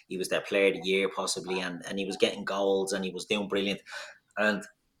was their player of the year possibly, and he was getting goals and he was doing brilliant. And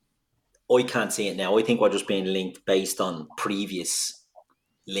I can't see it now. I think we're just being linked based on previous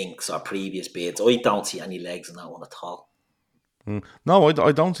links or previous bids. I don't see any legs in that one at all. No,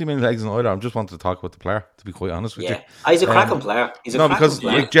 I don't see many legs in either. I just wanted to talk about the player, to be quite honest with you. He's a cracking player.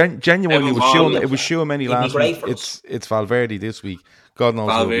 Genuinely, it was showing many last week. It's Valverde this week. God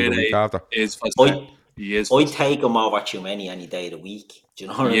knows who will be the week after. I take him over Tchouameni any day of the week. Do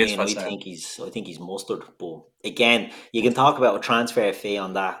you know what I mean? I think he's mustard. But again, you can talk about a transfer fee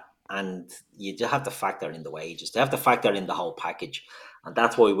on that, and you just have to factor in the wages. They have to factor in the whole package, and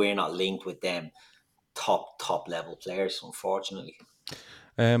that's why we're not linked with them top level players, unfortunately.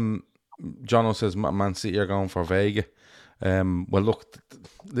 Jono says Man City are going for Vega. Well, look,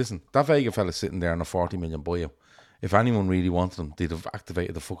 listen, that Vega fella's sitting there on a 40 million buyout. If anyone really wanted him, they'd have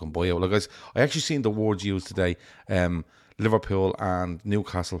activated the fucking buyout. Like guys, I actually seen the words used today. Liverpool and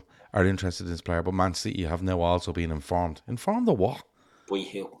Newcastle are interested in this player, but Man City have now also been informed. Informed of what? By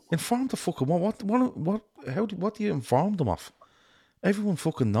who? Informed of fucking what? What do you inform them of? Everyone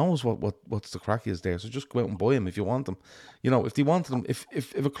fucking knows what's the crack is there. So just go out and buy him if you want him. You know, if they wanted him,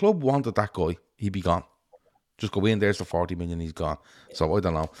 if a club wanted that guy, he'd be gone. Just go in, there's the 40 million, he's gone. So I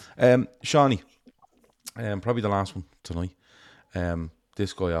don't know. Shawnee, probably the last one tonight.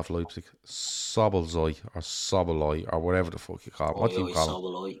 This guy off Leipzig, Szoboszlai or whatever the fuck you call him. What do you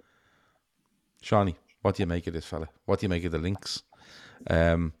call him? Shawnee, what do you make of this fella? What do you make of the links?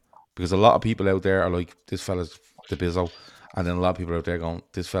 Because a lot of people out there are like, this fella's the bizzo. And then a lot of people out there going,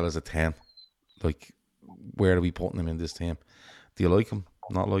 this fella's a 10. Like, where are we putting him in this team? Do you like him?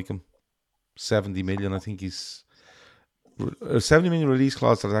 Not like him? 70 million, I think he's... 70 million release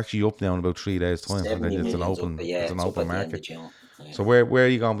clause that's actually up now in about 3 days' time. And then it's an open market. Yeah. So where are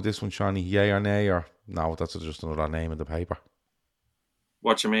you going with this one, Shawnee? Yay or nay? Or no, that's just another name in the paper.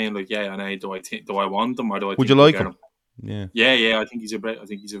 What you mean? Like, yay or nay? Do I want him, or do I Would you like him? Yeah. I think he's a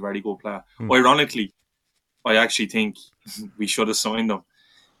very good player. Ironically, I actually think we should have signed him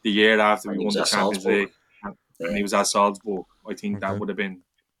the year after we won the Champions League, and he was at Salzburg. I think that would have been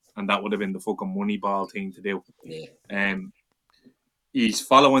the fucking money ball thing to do. Yeah. He's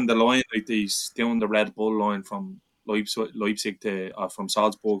following the line, like he's doing the Red Bull line from Leipzig from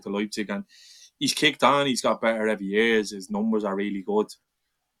Salzburg to Leipzig, and he's kicked on. He's got better every year. His numbers are really good.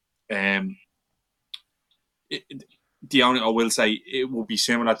 The only I will say it will be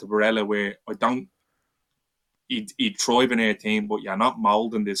similar to Barella, where I don't. He'd thrive in our team, but you're not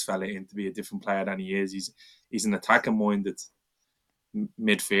moulding this fella into be a different player than he is. He's an attacking-minded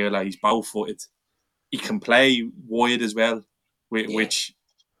midfielder. He's bow-footed. He can play wide as well, which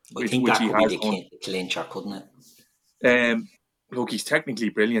I think that could be the clincher, couldn't it? Look, he's technically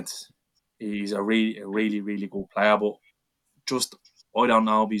brilliant. He's a really, really good player, but just I don't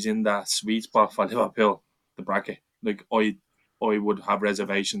know if he's in that sweet spot for Liverpool, the bracket. Like I would have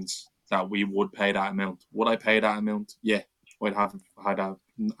reservations that we would pay that amount. Would I pay that amount? Yeah, I'd have had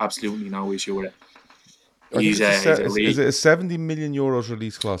absolutely no issue with it. Is it a 70 million euros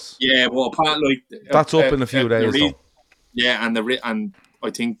release clause? Yeah, well, that's up in a few days though. Yeah, and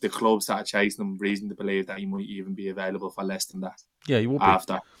I think the clubs that are chasing him reason to believe that he might even be available for less than that. Yeah, he will be.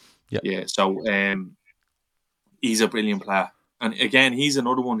 After. Yeah. So he's a brilliant player. And again, he's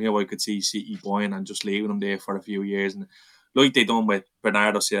another one who I could see City buying and just leaving him there for a few years. And like they done with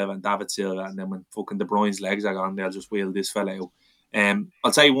Bernardo Silva and David Silva, and then when fucking De Bruyne's legs are gone, they'll just wheel this fella out.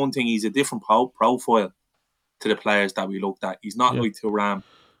 I'll tell you one thing, he's a different profile to the players that we looked at. He's not like Thuram,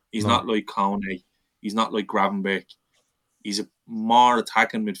 he's not like Kone, he's not like Gravenberch. He's a more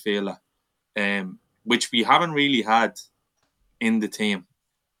attacking midfielder. which we haven't really had in the team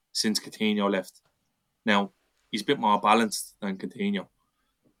since Coutinho left. Now, he's a bit more balanced than Coutinho,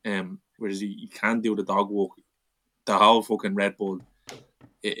 whereas he can't do the dog walk. The whole fucking Red Bull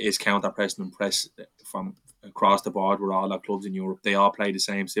is counter-pressing and press from across the board with all our clubs in Europe. They all play the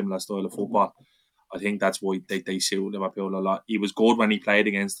same similar style of football. I think that's why they suit Liverpool a lot. He was good when he played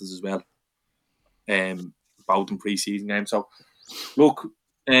against us as well, both in pre-season games. So, look,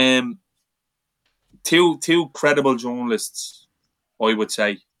 two credible journalists, I would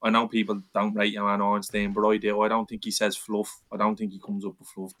say. I know people don't rate him on Ornstein, but I do. I don't think he says fluff. I don't think he comes up with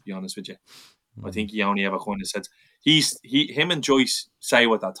fluff, to be honest with you. I think he only ever kind of says him and Joyce say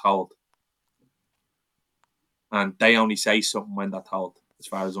what they're told, and they only say something when they're told, as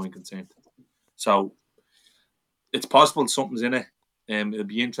far as I'm concerned. So it's possible something's in it. It'll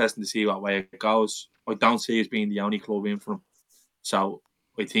be interesting to see what way it goes. I don't see it being the only club in for him. So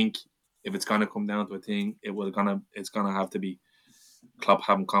I think if it's gonna come down to a thing, it's gonna have to be Klopp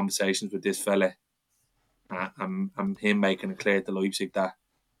having conversations with this fella, and him making it clear to Leipzig that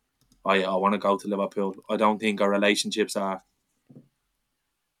I want to go to Liverpool. I don't think our relationships are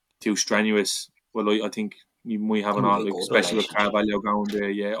too strenuous. Well, I think we might have an odd, like, especially with Carvalho going there.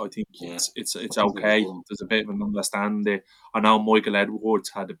 Yeah, I think it's okay. There's a bit of an understanding there. I know Michael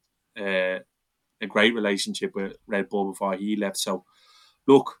Edwards had a great relationship with Red Bull before he left. So,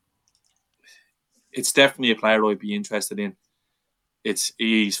 look, it's definitely a player I'd be interested in.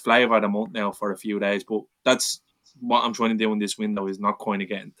 He's flavour of the month now for a few days, but that's what I'm trying to do in this window, is not kind of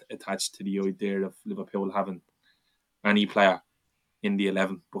getting attached to the idea of Liverpool having any player in the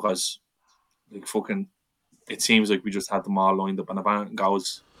 11, because like fucking it seems like we just had them all lined up, and if anything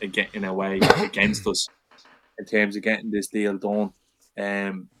goes in a way against us in terms of getting this deal done,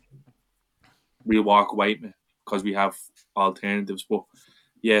 we'll walk away from it because we have alternatives. But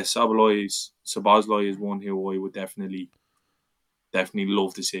yeah, Szoboszlai is one who I would definitely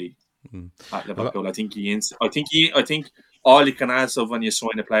love to see at Liverpool. I think all you can ask of when you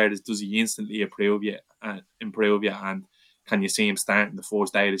sign a player is, does he instantly improve you, and can you see him starting the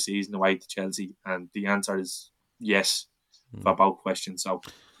first day of the season away to Chelsea? And the answer is yes for both questions. So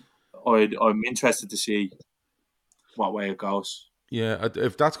I'm interested to see what way it goes. Yeah,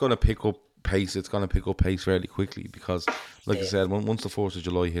 if that's going to pick up pace, it's going to pick up pace fairly quickly, because, like I said, once the 4th of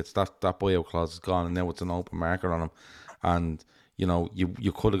July hits, that buyout clause is gone, and now it's an open market on him. And you know,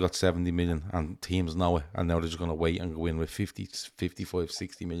 you could have got 70 million, and teams know it, and now they're just going to wait and go in with 50, 55,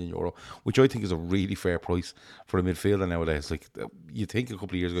 60 million euro, which I think is a really fair price for a midfielder nowadays. Like, you think a couple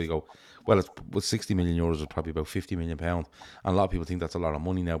of years ago, you go, well, with 60 million euros is probably about 50 million pounds, and a lot of people think that's a lot of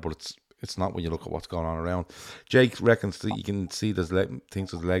money now, but it's not when you look at what's going on around. Jake reckons that you can see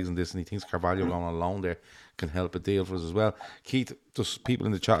thinks there's legs in this, and he thinks Carvalho going on loan there can help a deal for us as well. Keith, just people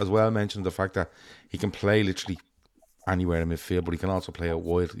in the chat as well mentioned the fact that he can play literally anywhere in midfield, but he can also play out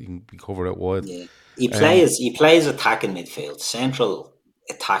wide. He can be covered out wide. Yeah, he plays attacking midfield, central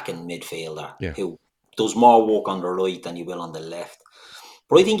attacking midfielder, who does more work on the right than he will on the left.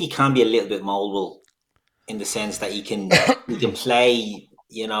 But I think he can be a little bit mobile in the sense that he can play,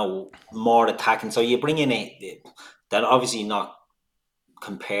 you know, more attacking. So you bring in that obviously not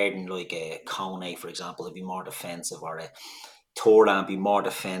comparing like a Kone, for example, it'd be more defensive, or a Turan be more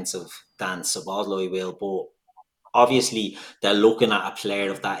defensive than Szoboszlai will, but obviously they're looking at a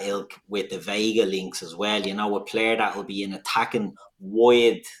player of that ilk with the Vega links as well. You know, a player that will be an attacking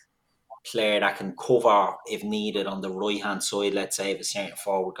wide player that can cover if needed on the right hand side, let's say if a certain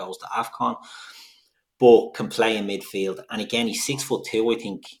forward goes to AFCON, but can play in midfield. And again, he's 6'2", I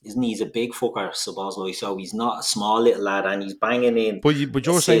think, isn't he? He's a big fucker, Szoboszlai, so he's not a small little lad, and he's banging in. But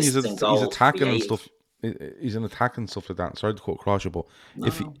you're saying he's attacking and stuff. He's an attacking stuff like that. Sorry to cut across you, but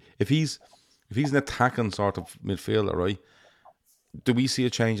if he's an attacking sort of midfielder, right? Do we see a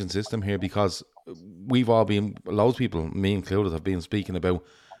change in system here? Because we've all been, loads of people, me included, have been speaking about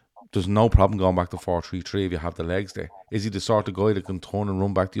there's no problem going back to 4-3-3 if you have the legs there. Is he the sort of guy that can turn and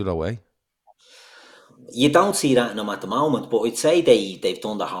run back the other way? You don't see that in him at the moment, but I'd say they've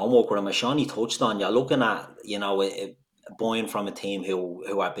done the homework with him. As Shawnee touched on, you're looking at, you know, a boy from a team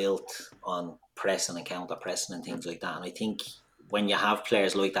who are built on pressing and counter pressing and things like that. And I think when you have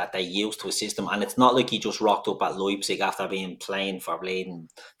players like that, they're used to a system, and it's not like he just rocked up at Leipzig after being playing for Bladen,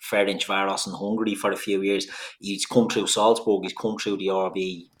 Ferencváros in Hungary for a few years. He's come through Salzburg, he's come through the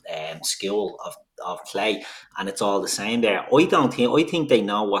RB school of play, and it's all the same there. I think they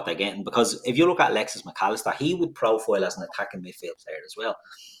know what they're getting, because if you look at Alexis McAllister, he would profile as an attacking midfield player as well.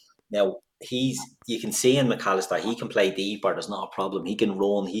 Now, you can see in McAllister, he can play deeper, there's not a problem. He can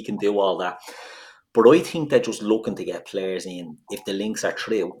run, he can do all that. But I think they're just looking to get players in, if the links are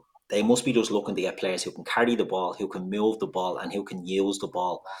true, they must be just looking to get players who can carry the ball, who can move the ball, and who can use the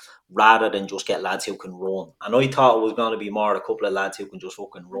ball, rather than just get lads who can run. And I thought it was going to be more a couple of lads who can just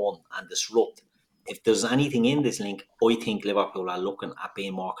fucking run and disrupt. If there's anything in this link, I think Liverpool are looking at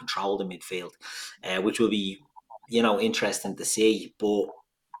being more controlled in midfield, which will be, interesting to see. But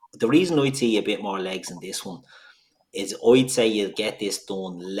the reason I'd see a bit more legs in this one is I'd say you'll get this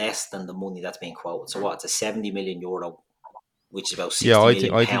done less than the money that's being quoted. So what? It's a 70 million euro, which is about 60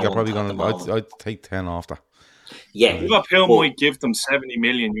 million I think I'm pounds probably at the going moment. to. I'd take 10 off that. Yeah, Liverpool might give them 70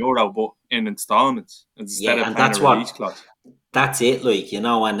 million euro, but in installments instead of paying a release clause. That's it,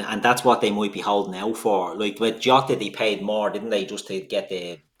 and that's what they might be holding out for. Like with Jota, they paid more, didn't they, just to get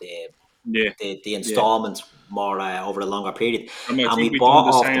the installments more over a longer period. And I think we we done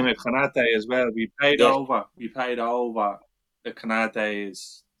the bought same with Kanate as well. We paid over the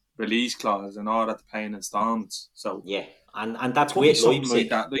Kanate's release clause and all that to pay in installments. So yeah. And that's with Leipzig.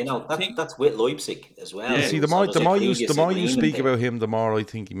 Like that's with Leipzig as well. Yeah. See, the more you speak about him, the more I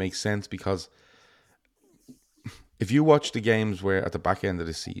think he makes sense, because if you watch the games where at the back end of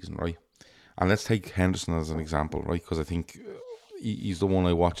the season, right, and let's take Henderson as an example, right, because I think he's the one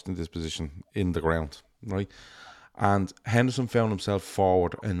I watched in this position in the ground, right, and Henderson found himself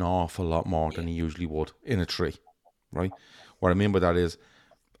forward an awful lot more than he usually would in a tree, right. What I mean by that is,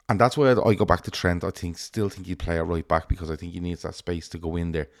 and that's why I go back to Trent. I still think he'd play a right back, because I think he needs that space to go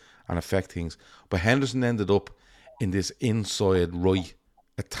in there and affect things. But Henderson ended up in this inside right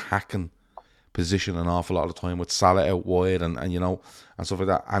attacking position an awful lot of the time, with Salah out wide and stuff like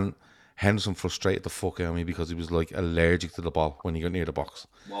that. And Henderson frustrated the fuck out of me, because he was like allergic to the ball when he got near the box.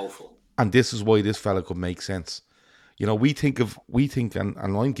 Woeful. And this is why this fella could make sense. We think, and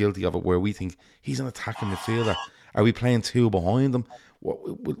I'm guilty of it, where we think he's an attacking midfielder. Are we playing two behind him?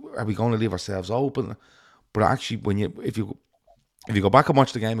 Are we going to leave ourselves open? But actually, if you go back and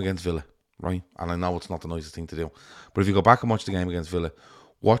watch the game against Villa, right? And I know it's not the nicest thing to do, but if you go back and watch the game against Villa,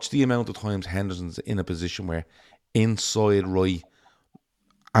 watch the amount of times Henderson's in a position where inside right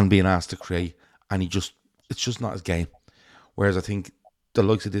and being asked to create, and it's just not his game. Whereas I think the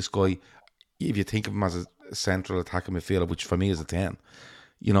likes of this guy, if you think of him as a central attacking midfielder, which for me is a 10,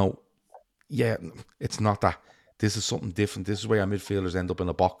 it's not that. This is something different. This is where our midfielders end up in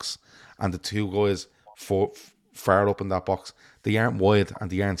a box, and the two guys far up in that box, they aren't wide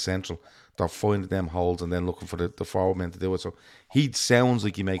and they aren't central. They're finding them holes and then looking for the forward men to do it. So he sounds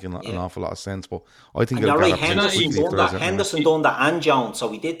like he's making an awful lot of sense. But I think you're right. Henderson done that, and Jones. So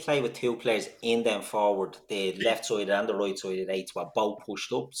we did play with two players in them forward. The left side and the right side of the 8s were both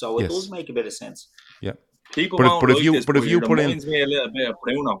pushed up. So it does make a bit of sense. Yeah. But if you put in, me a little bit of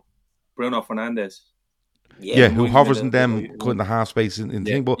Bruno Fernandes. Who hovers in them, cutting the half space in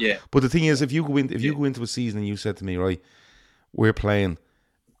thing. But the thing is, if you go into a season and you said to me, right, we're playing,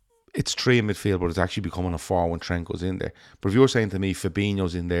 it's 3 in midfield, but it's actually becoming a 4 when Trent goes in there. But if you're saying to me,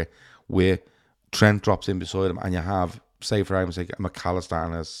 Fabinho's in there, where Trent drops in beside him, and you have, say for argument's sake, a McAllister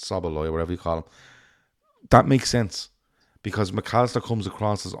and a Szoboszlai, or whatever you call him, that makes sense, because McAllister comes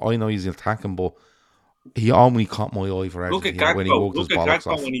across as, I know he's attacking, but he only caught my eye for Argentina when he walked his bollocks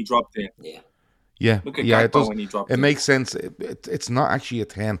off. When he dropped in. It does. It makes sense. It's not actually a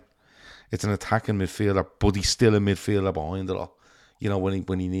 10. It's an attacking midfielder, but he's still a midfielder behind it all,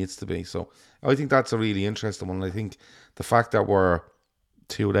 when he needs to be. So I think that's a really interesting one. I think the fact that we're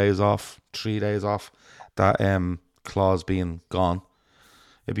 2 days off, 3 days off, that clause being gone,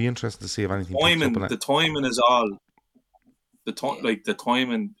 it'd be interesting to see if anything picks up on it. The timing is all. The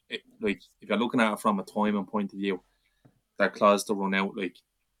timing, like if you're looking at it from a timing point of view, that clause to run out, like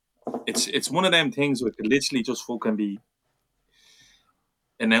it's one of them things where it could literally just fucking be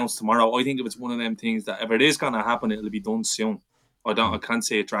announced tomorrow. I think if it's one of them things that if it is going to happen, it'll be done soon. I can't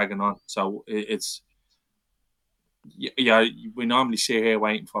see it dragging on. So it's we normally sit here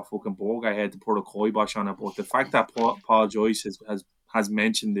waiting for fucking Borghead to put a kibosh on it, but the fact that Paul Joyce has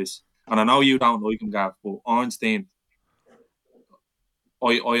mentioned this, and I know you don't like him, Gav, but Ornstein,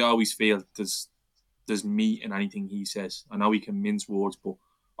 I always feel there's meat in anything he says. I know he can mince words, but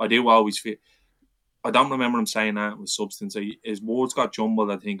I do always feel. I don't remember him saying that with substance. His words got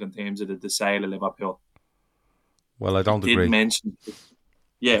jumbled, I think, in terms of the sale of Liverpool. Well, I don't agree. Did mention,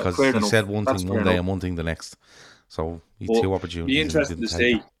 because he said one thing one day and one thing the next. So he had 2 opportunities. Be interested to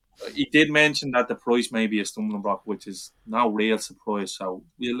see. He did mention that the price may be a stumbling block, which is no real surprise. So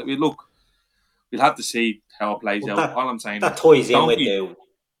we'll have to see how it plays out. All I'm saying that ties in with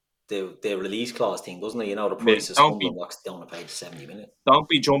the release clause thing, doesn't it? The price of stumbling blocks don't pay the 70 minutes. Don't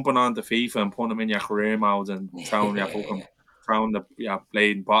be jumping onto FIFA and putting them in your career modes and throwing the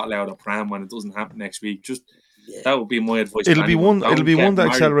blade and bottle out of pram when it doesn't happen next week. Just That would be my advice. It'll be one. It'll be one that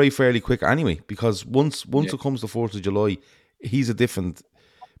married. accelerate fairly quick anyway, because once it comes to 4th of July, he's a different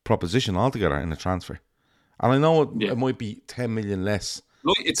proposition altogether in a transfer. And I know it might be 10 million less.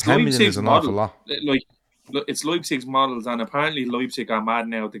 It's 10 million Leipzig's is an model. awful lot. It's Leipzig's models, and apparently Leipzig are mad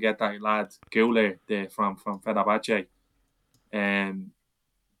now to get that lad Goulet from Fenerbahce. Them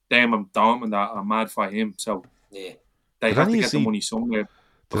and Dortmund are mad for him, so they have to get the money somewhere.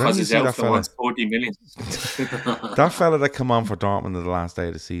 Because his outfit wants 40 million. That fella that came on for Dortmund on the last day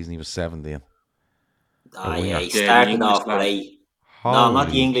of the season, he was 17. He started off great. No, not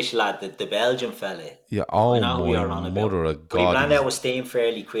the English lad, the Belgian fella. Yeah, my mother of God. But he ran out with steam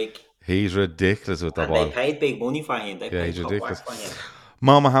fairly quick. He's ridiculous with the ball. They paid big money for him. They paid top work for him.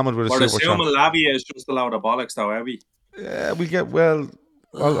 Mo Mohammed with a super chat. But assuming Lavia is just a load of bollocks though, heavy. Yeah, we'll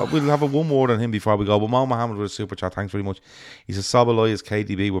have one word on him before we go. But Mo Mohammed with a super chat. Thanks very much. He says Szoboszlai is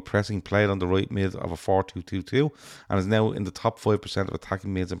KDB with pressing, played on the right mid of a 4-2-2-2 and is now in the top 5% of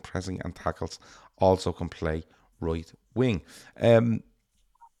attacking mids in pressing and tackles. Also can play right wing. Right,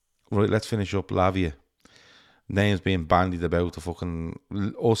 let's finish up Lavia. Names being bandied about the fucking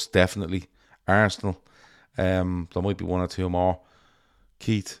us, definitely. Arsenal. There might be one or two more.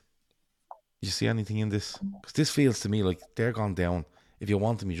 Keith, you see anything in this? Because this feels to me like they're gone down. If you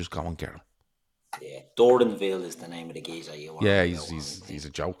want them, you just go and get them. Yeah, Doranville is the name of the geezer you want. Yeah, he's a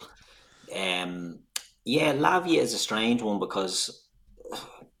joke. Lavia is a strange one because,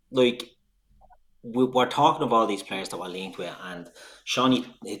 we're talking about all these players that we're linked with, and Shawnee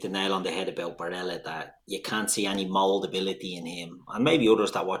hit the nail on the head about Barella, that you can't see any moldability in him. And maybe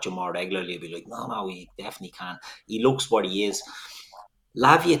others that watch him more regularly will be like, no, he definitely can. He looks what he is.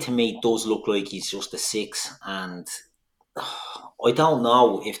 Lavia, to me, does look like he's just a 6, and I don't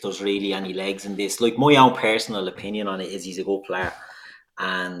know if there's really any legs in this. Like, my own personal opinion on it is he's a good player,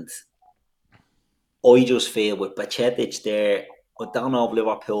 and I just feel with Bajcetic there, I don't know if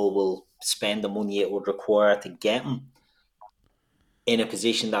Liverpool will spend the money it would require to get him in a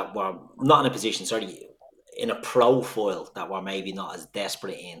position that we're not in a position, in a profile that we're maybe not as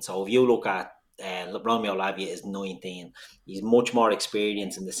desperate in. So if you look at Romeo Lavia is 19, he's much more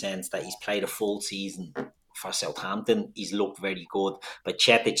experienced in the sense that he's played a full season for Southampton. He's looked very good, but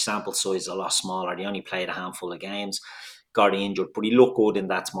Cetic sample size is a lot smaller. He only played a handful of games, got injured, but he looked good in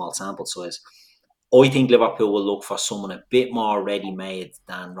that small sample size. I think Liverpool will look for someone a bit more ready-made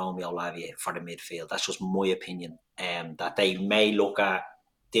than Romeo Lavia for the midfield. That's just my opinion. That they may look at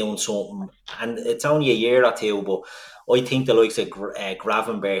doing something, and it's only a year or two, but I think the likes of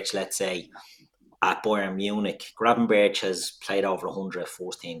Gravenberch, let's say, at Bayern Munich. Gravenberch has played over 100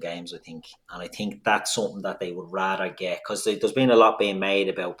 first-team games, I think. And I think that's something that they would rather get, because there's been a lot being made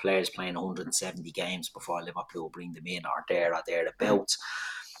about players playing 170 games before Liverpool bring them in, or thereabouts.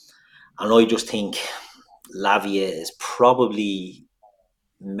 And I just think Lavia is probably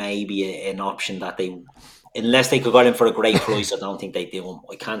maybe an option that they, unless they could get him for a great price, I don't think they do him.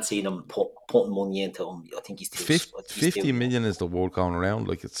 I can't see them putting money into him. I think he's too... 50 million is the word going around.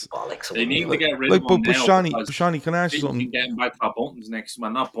 Like, it's... bollocks. They need to get rid of him now. Shawnee, can I ask you something? Getting back to buttons next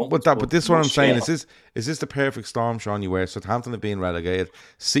month, not buttons. But this is what I'm saying. Is this the perfect storm, Shawnee, where Southampton have been relegated,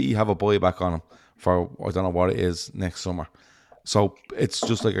 City have a buyback on him for, I don't know what it is, next summer. So it's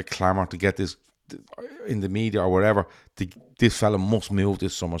just like a clamour to get this in the media or wherever. This fella must move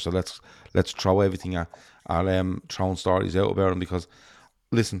this summer. So let's throw everything at throwing stories out about him, because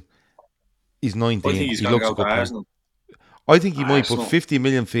listen, he's 19. He looks a good player. I think he might, but 50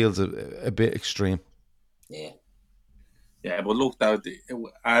 million feels a bit extreme. Yeah, but look,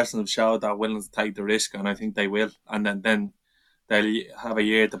 Arsenal showed that willing to take the risk, and I think they will. And then they'll have a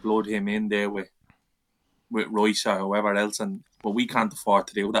year to blood him in there with Royce or whoever else, but we can't afford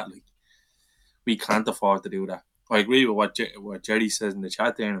to do that. Like, we can't afford to do that. I agree with what Jerry says in the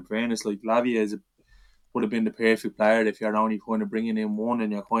chat there. In fairness, like, Lavia would have been the perfect player if you're only kind of bringing in one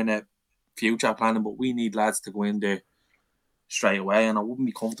and you're kind of future planning. But we need lads to go in there straight away, and I wouldn't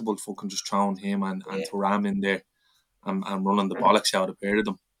be comfortable fucking just throwing him and Thuram in there and running the bollocks out of the pair of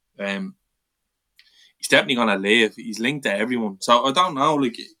them. He's definitely gonna leave. He's linked to everyone, so I don't know.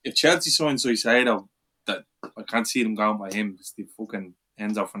 Like, if Chelsea sign Suicidal, that I can't see them going by him. It's the fucking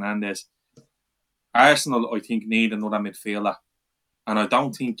Enzo Fernandez. Arsenal, I think, need another midfielder, and I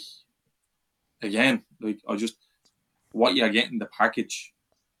don't think, again, like, what you're getting the package,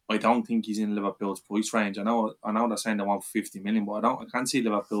 I don't think he's in Liverpool's price range. I know they're saying they want 50 million, but I can't see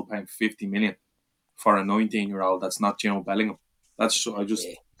Liverpool paying 50 million for a 19-year-old that's not Jude Bellingham. I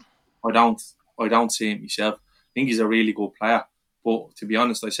don't see him myself. I think he's a really good player, but to be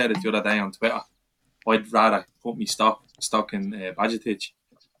honest, I said it the other day on Twitter, I'd rather put me stock in Bajcetic.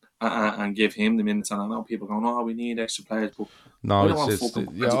 and give him the minutes. And I know people going, "Oh, we need extra players," but No, I don't want it's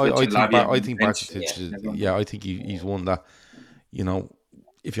fucking yeah. I think bench. yeah. I think he's one that, you know,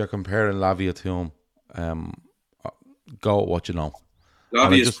 if you're comparing Lavia to him, go with what you know.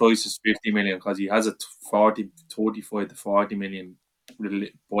 Lavia's price is 50 million because he has a 35 to 40 million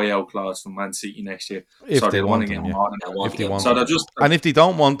buyout clause from Man City next year. If so they want to him, get more than if they want so him. they're just, And if they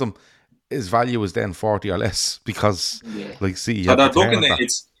don't want him, his value is then 40 or less because, like, see, so they're looking at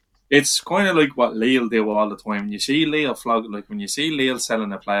it's kind of like what Lille do all the time. You see Lille flog, like when you see Lille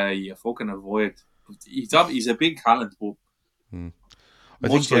selling a player, you fucking avoid. He's a big talent, but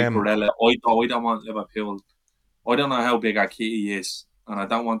much like Barella, I don't want Liverpool. I don't know how big Akiti is, and I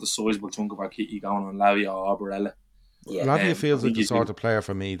don't want the sizable chunk of Akiti going on Lavia or Barella. Yeah. Lavia feels like the sort of player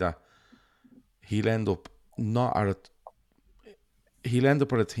for me that he'll end up not at it. He'll end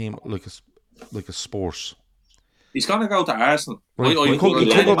up at a team like a Spurs. He's gonna go to Arsenal. Right. He could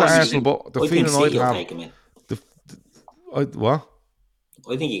go to Arsenal, but the feeling I'd have. Take him in. What?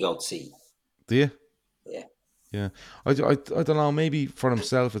 I think you go to see. Do you? Yeah. Yeah. I don't know. Maybe for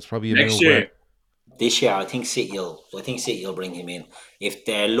himself, it's probably a next move year. This year, I think City will bring him in. If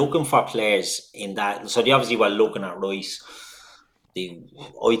they're looking for players in that, so they obviously were looking at Rice.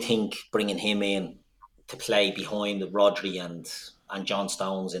 I think bringing him in to play behind Rodri and John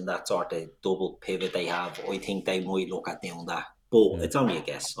Stones in that sort of double pivot they have, I think they might look at doing that. But it's only a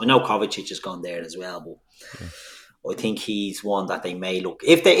guess. I know Kovacic has gone there as well, but I think he's one that they may look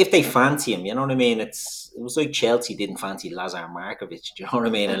if they fancy him. You know what I mean? It was like Chelsea didn't fancy Lazar Markovic. Do you know what I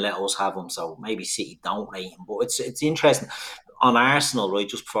mean? And let us have him. So maybe City don't rate him. But it's interesting on Arsenal, right?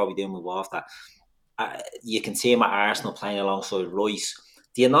 Just before we do move off that, you can see him at Arsenal playing alongside Rice.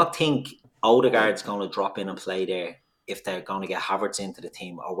 Do you not think Odegaard's going to drop in and play there if they're going to get Havertz into the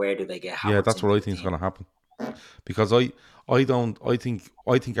team, or where do they get Havertz? Yeah, that's what I think is going to happen. Because I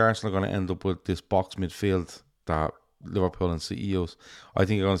think Arsenal are going to end up with this box midfield that Liverpool and City use. I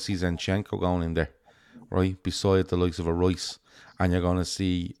think you're going to see Zinchenko going in there, right, beside the likes of a Rice, and you're going to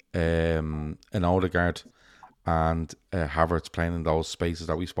see an Odegaard and Havertz playing in those spaces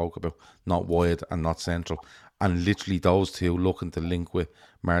that we spoke about, not wide and not central, and literally those two looking to link with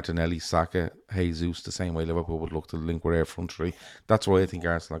Martinelli, Saka, Jesus, the same way Liverpool would look to link with their front three. That's why I think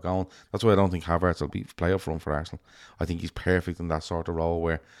Arsenal are going. That's why I don't think Havertz will be play up front for Arsenal. I think he's perfect in that sort of role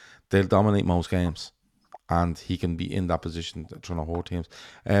where they'll dominate most games and he can be in that position trying to hold teams.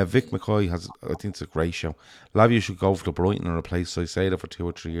 Vic McCoy has, I think it's a great show. Lavia should go for the Brighton and replace Caicedo for 2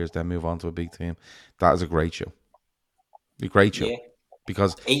 or 3 years, then move on to a big team. That is a great show. A great show. Yeah.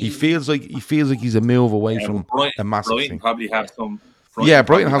 Because he feels like he's a move away from a massive Brighton thing. Probably have some.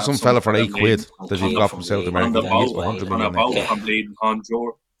 Brighton has some fella for £8 that you've got from South America. On a boat from bleeding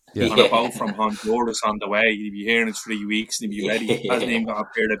Honduras. On a boat from Honduras on the way. He'll be here in 3 weeks and he'll be ready. Hasn't even got a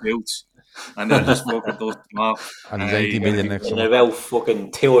pair of boots. And they'll just fucking dust him off. And he's 80 million next summer. In about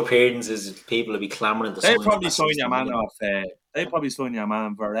fucking 2 appearances, people will be clamouring to sign. They probably sign your man off. They probably sign your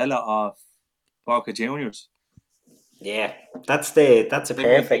man Varela off Boca Juniors. Yeah, that's a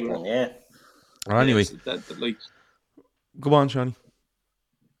perfect one. Yeah. Well, anyway, go on, Johnny.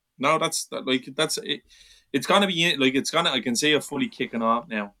 No, that's it. It's gonna be I can see it fully kicking off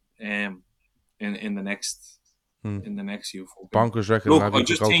now. In the next few. Bonkers reckon Lavia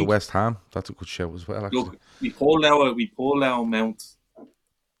could go to West Ham. That's a good show as well. Actually. Look, we pulled out Mount.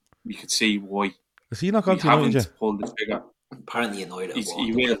 We could see why. Is he not going to United yet? Pulled the trigger. Apparently United.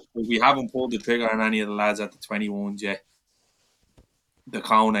 He will. We haven't pulled the trigger on any of the lads at the 21s yet. The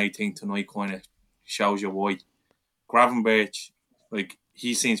Kone thing tonight kind of shows you why. Gravenberch,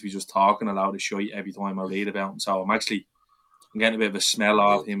 he seems to be just talking a lot of shit every time I read about him. So I'm getting a bit of a smell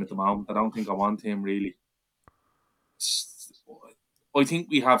off him at the moment. I don't think I want him really. I think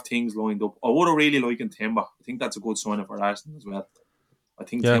we have things lined up. I would have really liked Timber. I think that's a good sign for Arsenal as well. I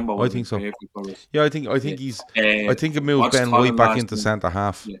think Timber would be perfect for us. Yeah, I think he's. I think it moves Ben White back into centre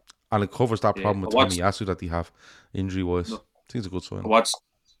half, and it covers that problem with Tomiyasu that they have injury wise. No. I think it's a good sign.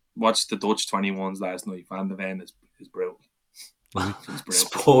 Watch the Dutch 21s last night. Van de Ven is brutal.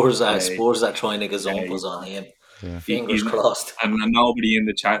 Spurs are trying to get Zompers on him. Yeah. Fingers crossed. And nobody in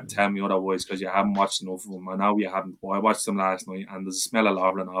the chat tell me otherwise because you haven't watched enough of them. I know you haven't. Well, I watched them last night and there's a smell of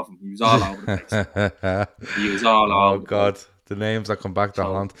Lovren off him. He was all over the place. He was all over. Oh, God. The names that come back to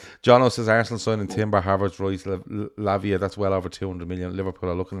haunt. Jono says Arsenal signing Timber, Havertz, Rice, Lavia. That's well over 200 million. Liverpool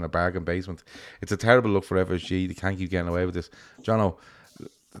are looking in a bargain basement. It's a terrible look for FSG. They can't keep getting away with this. Jono,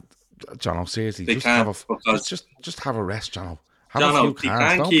 seriously, just have a rest, Jono. Have a few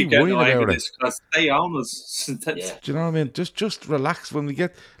cans. Don't be worried about it. Because they own us. Do you know what I mean? Just relax when we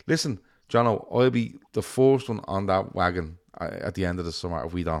get. Listen, Jono, I'll be the first one on that wagon at the end of the summer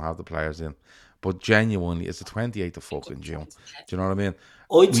if we don't have the players in. But genuinely, it's the 28th of fucking June. Do you know what I mean?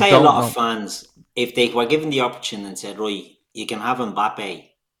 I'd say a lot of fans, if they were given the opportunity and said, right, you can have Mbappe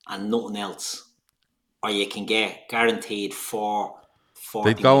and nothing else, or you can get guaranteed 40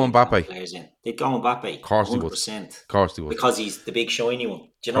 they'd go Mbappe. Players in. They'd go Mbappe. Of course 100%. they would. Of course they would. Because he's the big shiny one.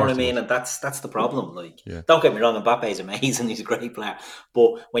 Do you know what I mean? And that's the problem. Like, don't get me wrong, Mbappe is amazing. He's a great player.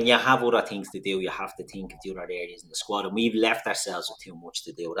 But when you have other things to do, you have to think of the other areas in the squad. And we've left ourselves with too much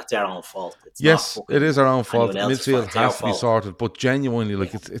to do. That's our own fault. Yes, it is our own fault. Midfield has to be sorted. But genuinely,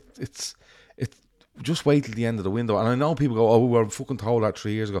 like it's just wait till the end of the window. And I know people go, we were fucking told that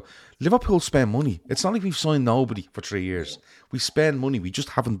 3 years ago. Liverpool spend money. It's not like we've signed nobody for 3 years. We spend money. We just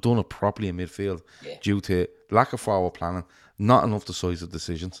haven't done it properly in midfield due to lack of forward planning, not enough decisive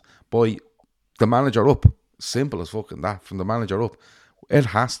decisions. By the manager up, simple as fucking that, from the manager up, it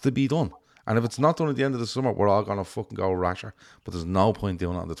has to be done. And if it's not done at the end of the summer, we're all going to fucking go rasher. But there's no point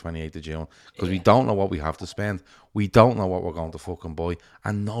doing it on the 28th of June because we don't know what we have to spend. We don't know what we're going to fucking buy.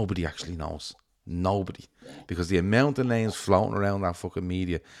 And nobody actually knows. Nobody, because the amount of names floating around that fucking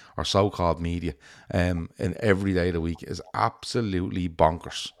media or so-called media in every day of the week is absolutely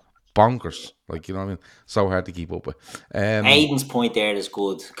bonkers. Like, you know what I mean? So hard to keep up with. Aidan's point there is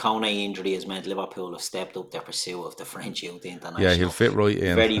good. Kone injury has meant Liverpool have stepped up their pursuit of the French youth international. Yeah, he'll fit right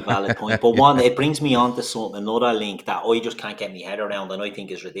in. Very valid point. But it brings me on to another link that I just can't get my head around and I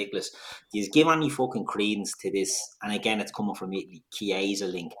think is ridiculous. Do you give any fucking credence to this? And again, it's coming from Italy. Chiesa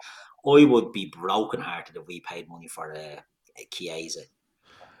link. I would be brokenhearted if we paid money for Chiesa.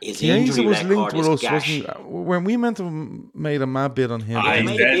 Chiesa was linked with us, wasn't he? When we meant to have made a mad bid on him. We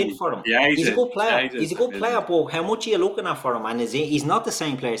made a bid for him. He's a good player. He's a good player, but how much are you looking at for him? And he's not the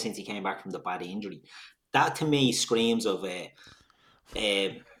same player since he came back from the bad injury. That to me screams of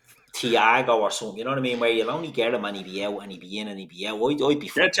Thiago or something, you know what I mean? Where you'll only get him and he'd be out and he'd be in and he'd be out. I'd be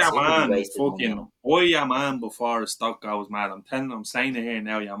get your man, fucking buy your man before the stock goes mad. I'm saying it here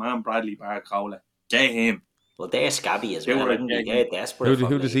now, your man Bradley Barcola. Get him. Well, they're scabby as well. They're desperate.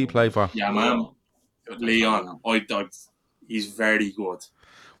 Who does he play for? Yeah, man. Leon. He's very good.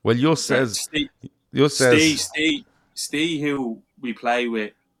 Well, you says Steve, who we play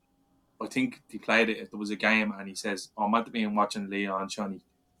with, I think he played it. There was a game and he says, I'm at the being watching Leon Johnny.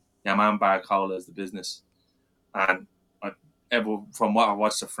 Yeah, man, Barcola is the business. And from what I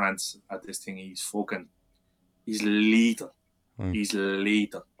watched of France at this thing, he's lethal. He's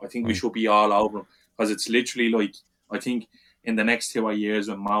lethal. I think we should be all over him. Because it's literally like, I think in the next 2 years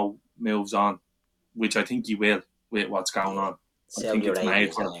when Mo moves on, which I think he will with what's going on. I think it's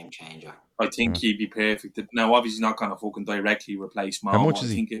made for him. I think he'd be perfect. Now, obviously, he's not going to fucking directly replace Mo. How much is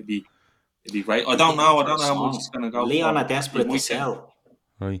he? I think it'd be great. I don't know how much it's going to go. Leon are desperate to sell.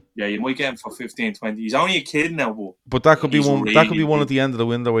 Right. Yeah, you might get him for 15, 20. He's only a kid now, but that could be one. Really, that could be one at the end of the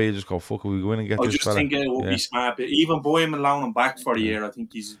window where you just go, "Fuck, we go in and get this." I just think it would be smart. But even buy him and loan him back for a year. I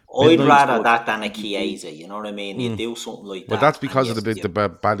think he's. I'd rather that than a Chiesa. You know what I mean? You do something like that. But that's because of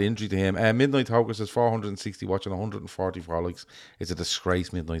the bad injury to him. Midnight Toker says 460 watching 144 likes. It's a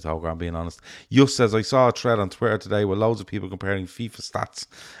disgrace, Midnight Toker. I'm being honest. Just says I saw a thread on Twitter today with loads of people comparing FIFA stats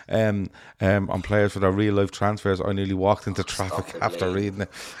on players for their real life transfers. I nearly walked into traffic after reading it.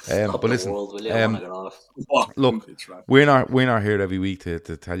 But listen, look, we're not here every week to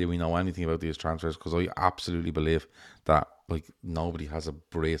tell you we know anything about these transfers because I absolutely believe that like nobody has a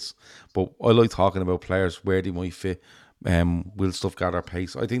brace. But I like talking about players where they might fit. Will stuff gather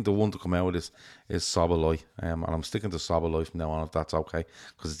pace? I think the one to come out of this is Szoboszlai, and I'm sticking to Szoboszlai from now on if that's okay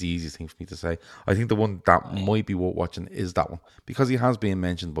because it's the easiest thing for me to say. I think the one that might be worth watching is that one because he has been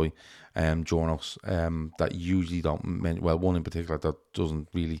mentioned by journals that usually don't mention, well, one in particular that doesn't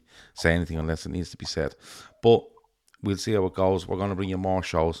really say anything unless it needs to be said. But we'll see how it goes. We're going to bring you more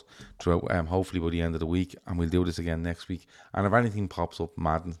shows throughout, hopefully by the end of the week, and we'll do this again next week. And if anything pops up a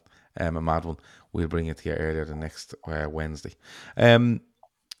mad one, we'll bring it to you earlier the next Wednesday.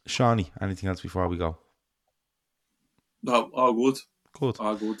 Shawnee, anything else before we go? No, all good. Good.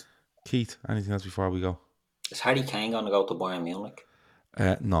 All good. Keith, anything else before we go? Is Harry Kane going to go to Bayern Munich?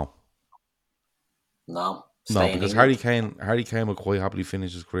 No. No. No, because Harry Kane will quite happily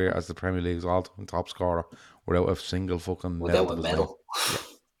finish his career as the Premier League's all-time top scorer without a single fucking medal.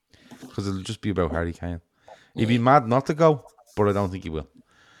 Because it'll just be about Harry Kane. He'd be mad not to go, but I don't think he will.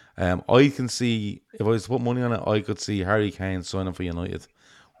 I can see, if I was to put money on it, I could see Harry Kane signing for United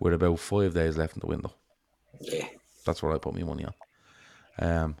with about 5 days left in the window. Yeah. That's what I put my money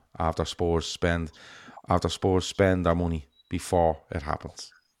on. After Spurs spend their money before it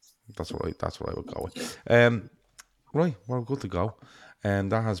happens. That's what I would go with. Right, we're good to go.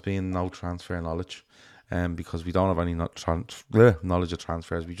 And that has been No Transfer Knowledge. because we don't have any knowledge of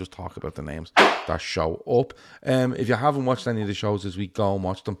transfers. We just talk about the names that show up. If you haven't watched any of the shows this week, go and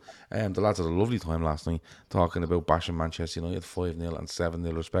watch them. The lads had a lovely time last night talking about bashing Manchester United 5-0 and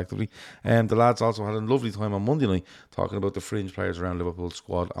 7-0 respectively. The lads also had a lovely time on Monday night talking about the fringe players around Liverpool's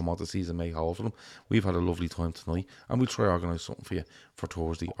squad and what the season may hold for them. We've had a lovely time tonight, and we'll try to organise something for you for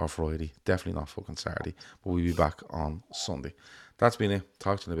Thursday or Friday. Definitely not fucking Saturday, but we'll be back on Sunday. That's been it.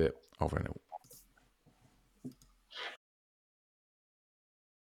 Talk to you in a bit. Over and out.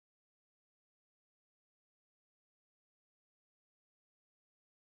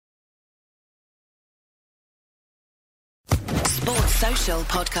 Sports Social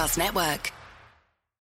Podcast Network.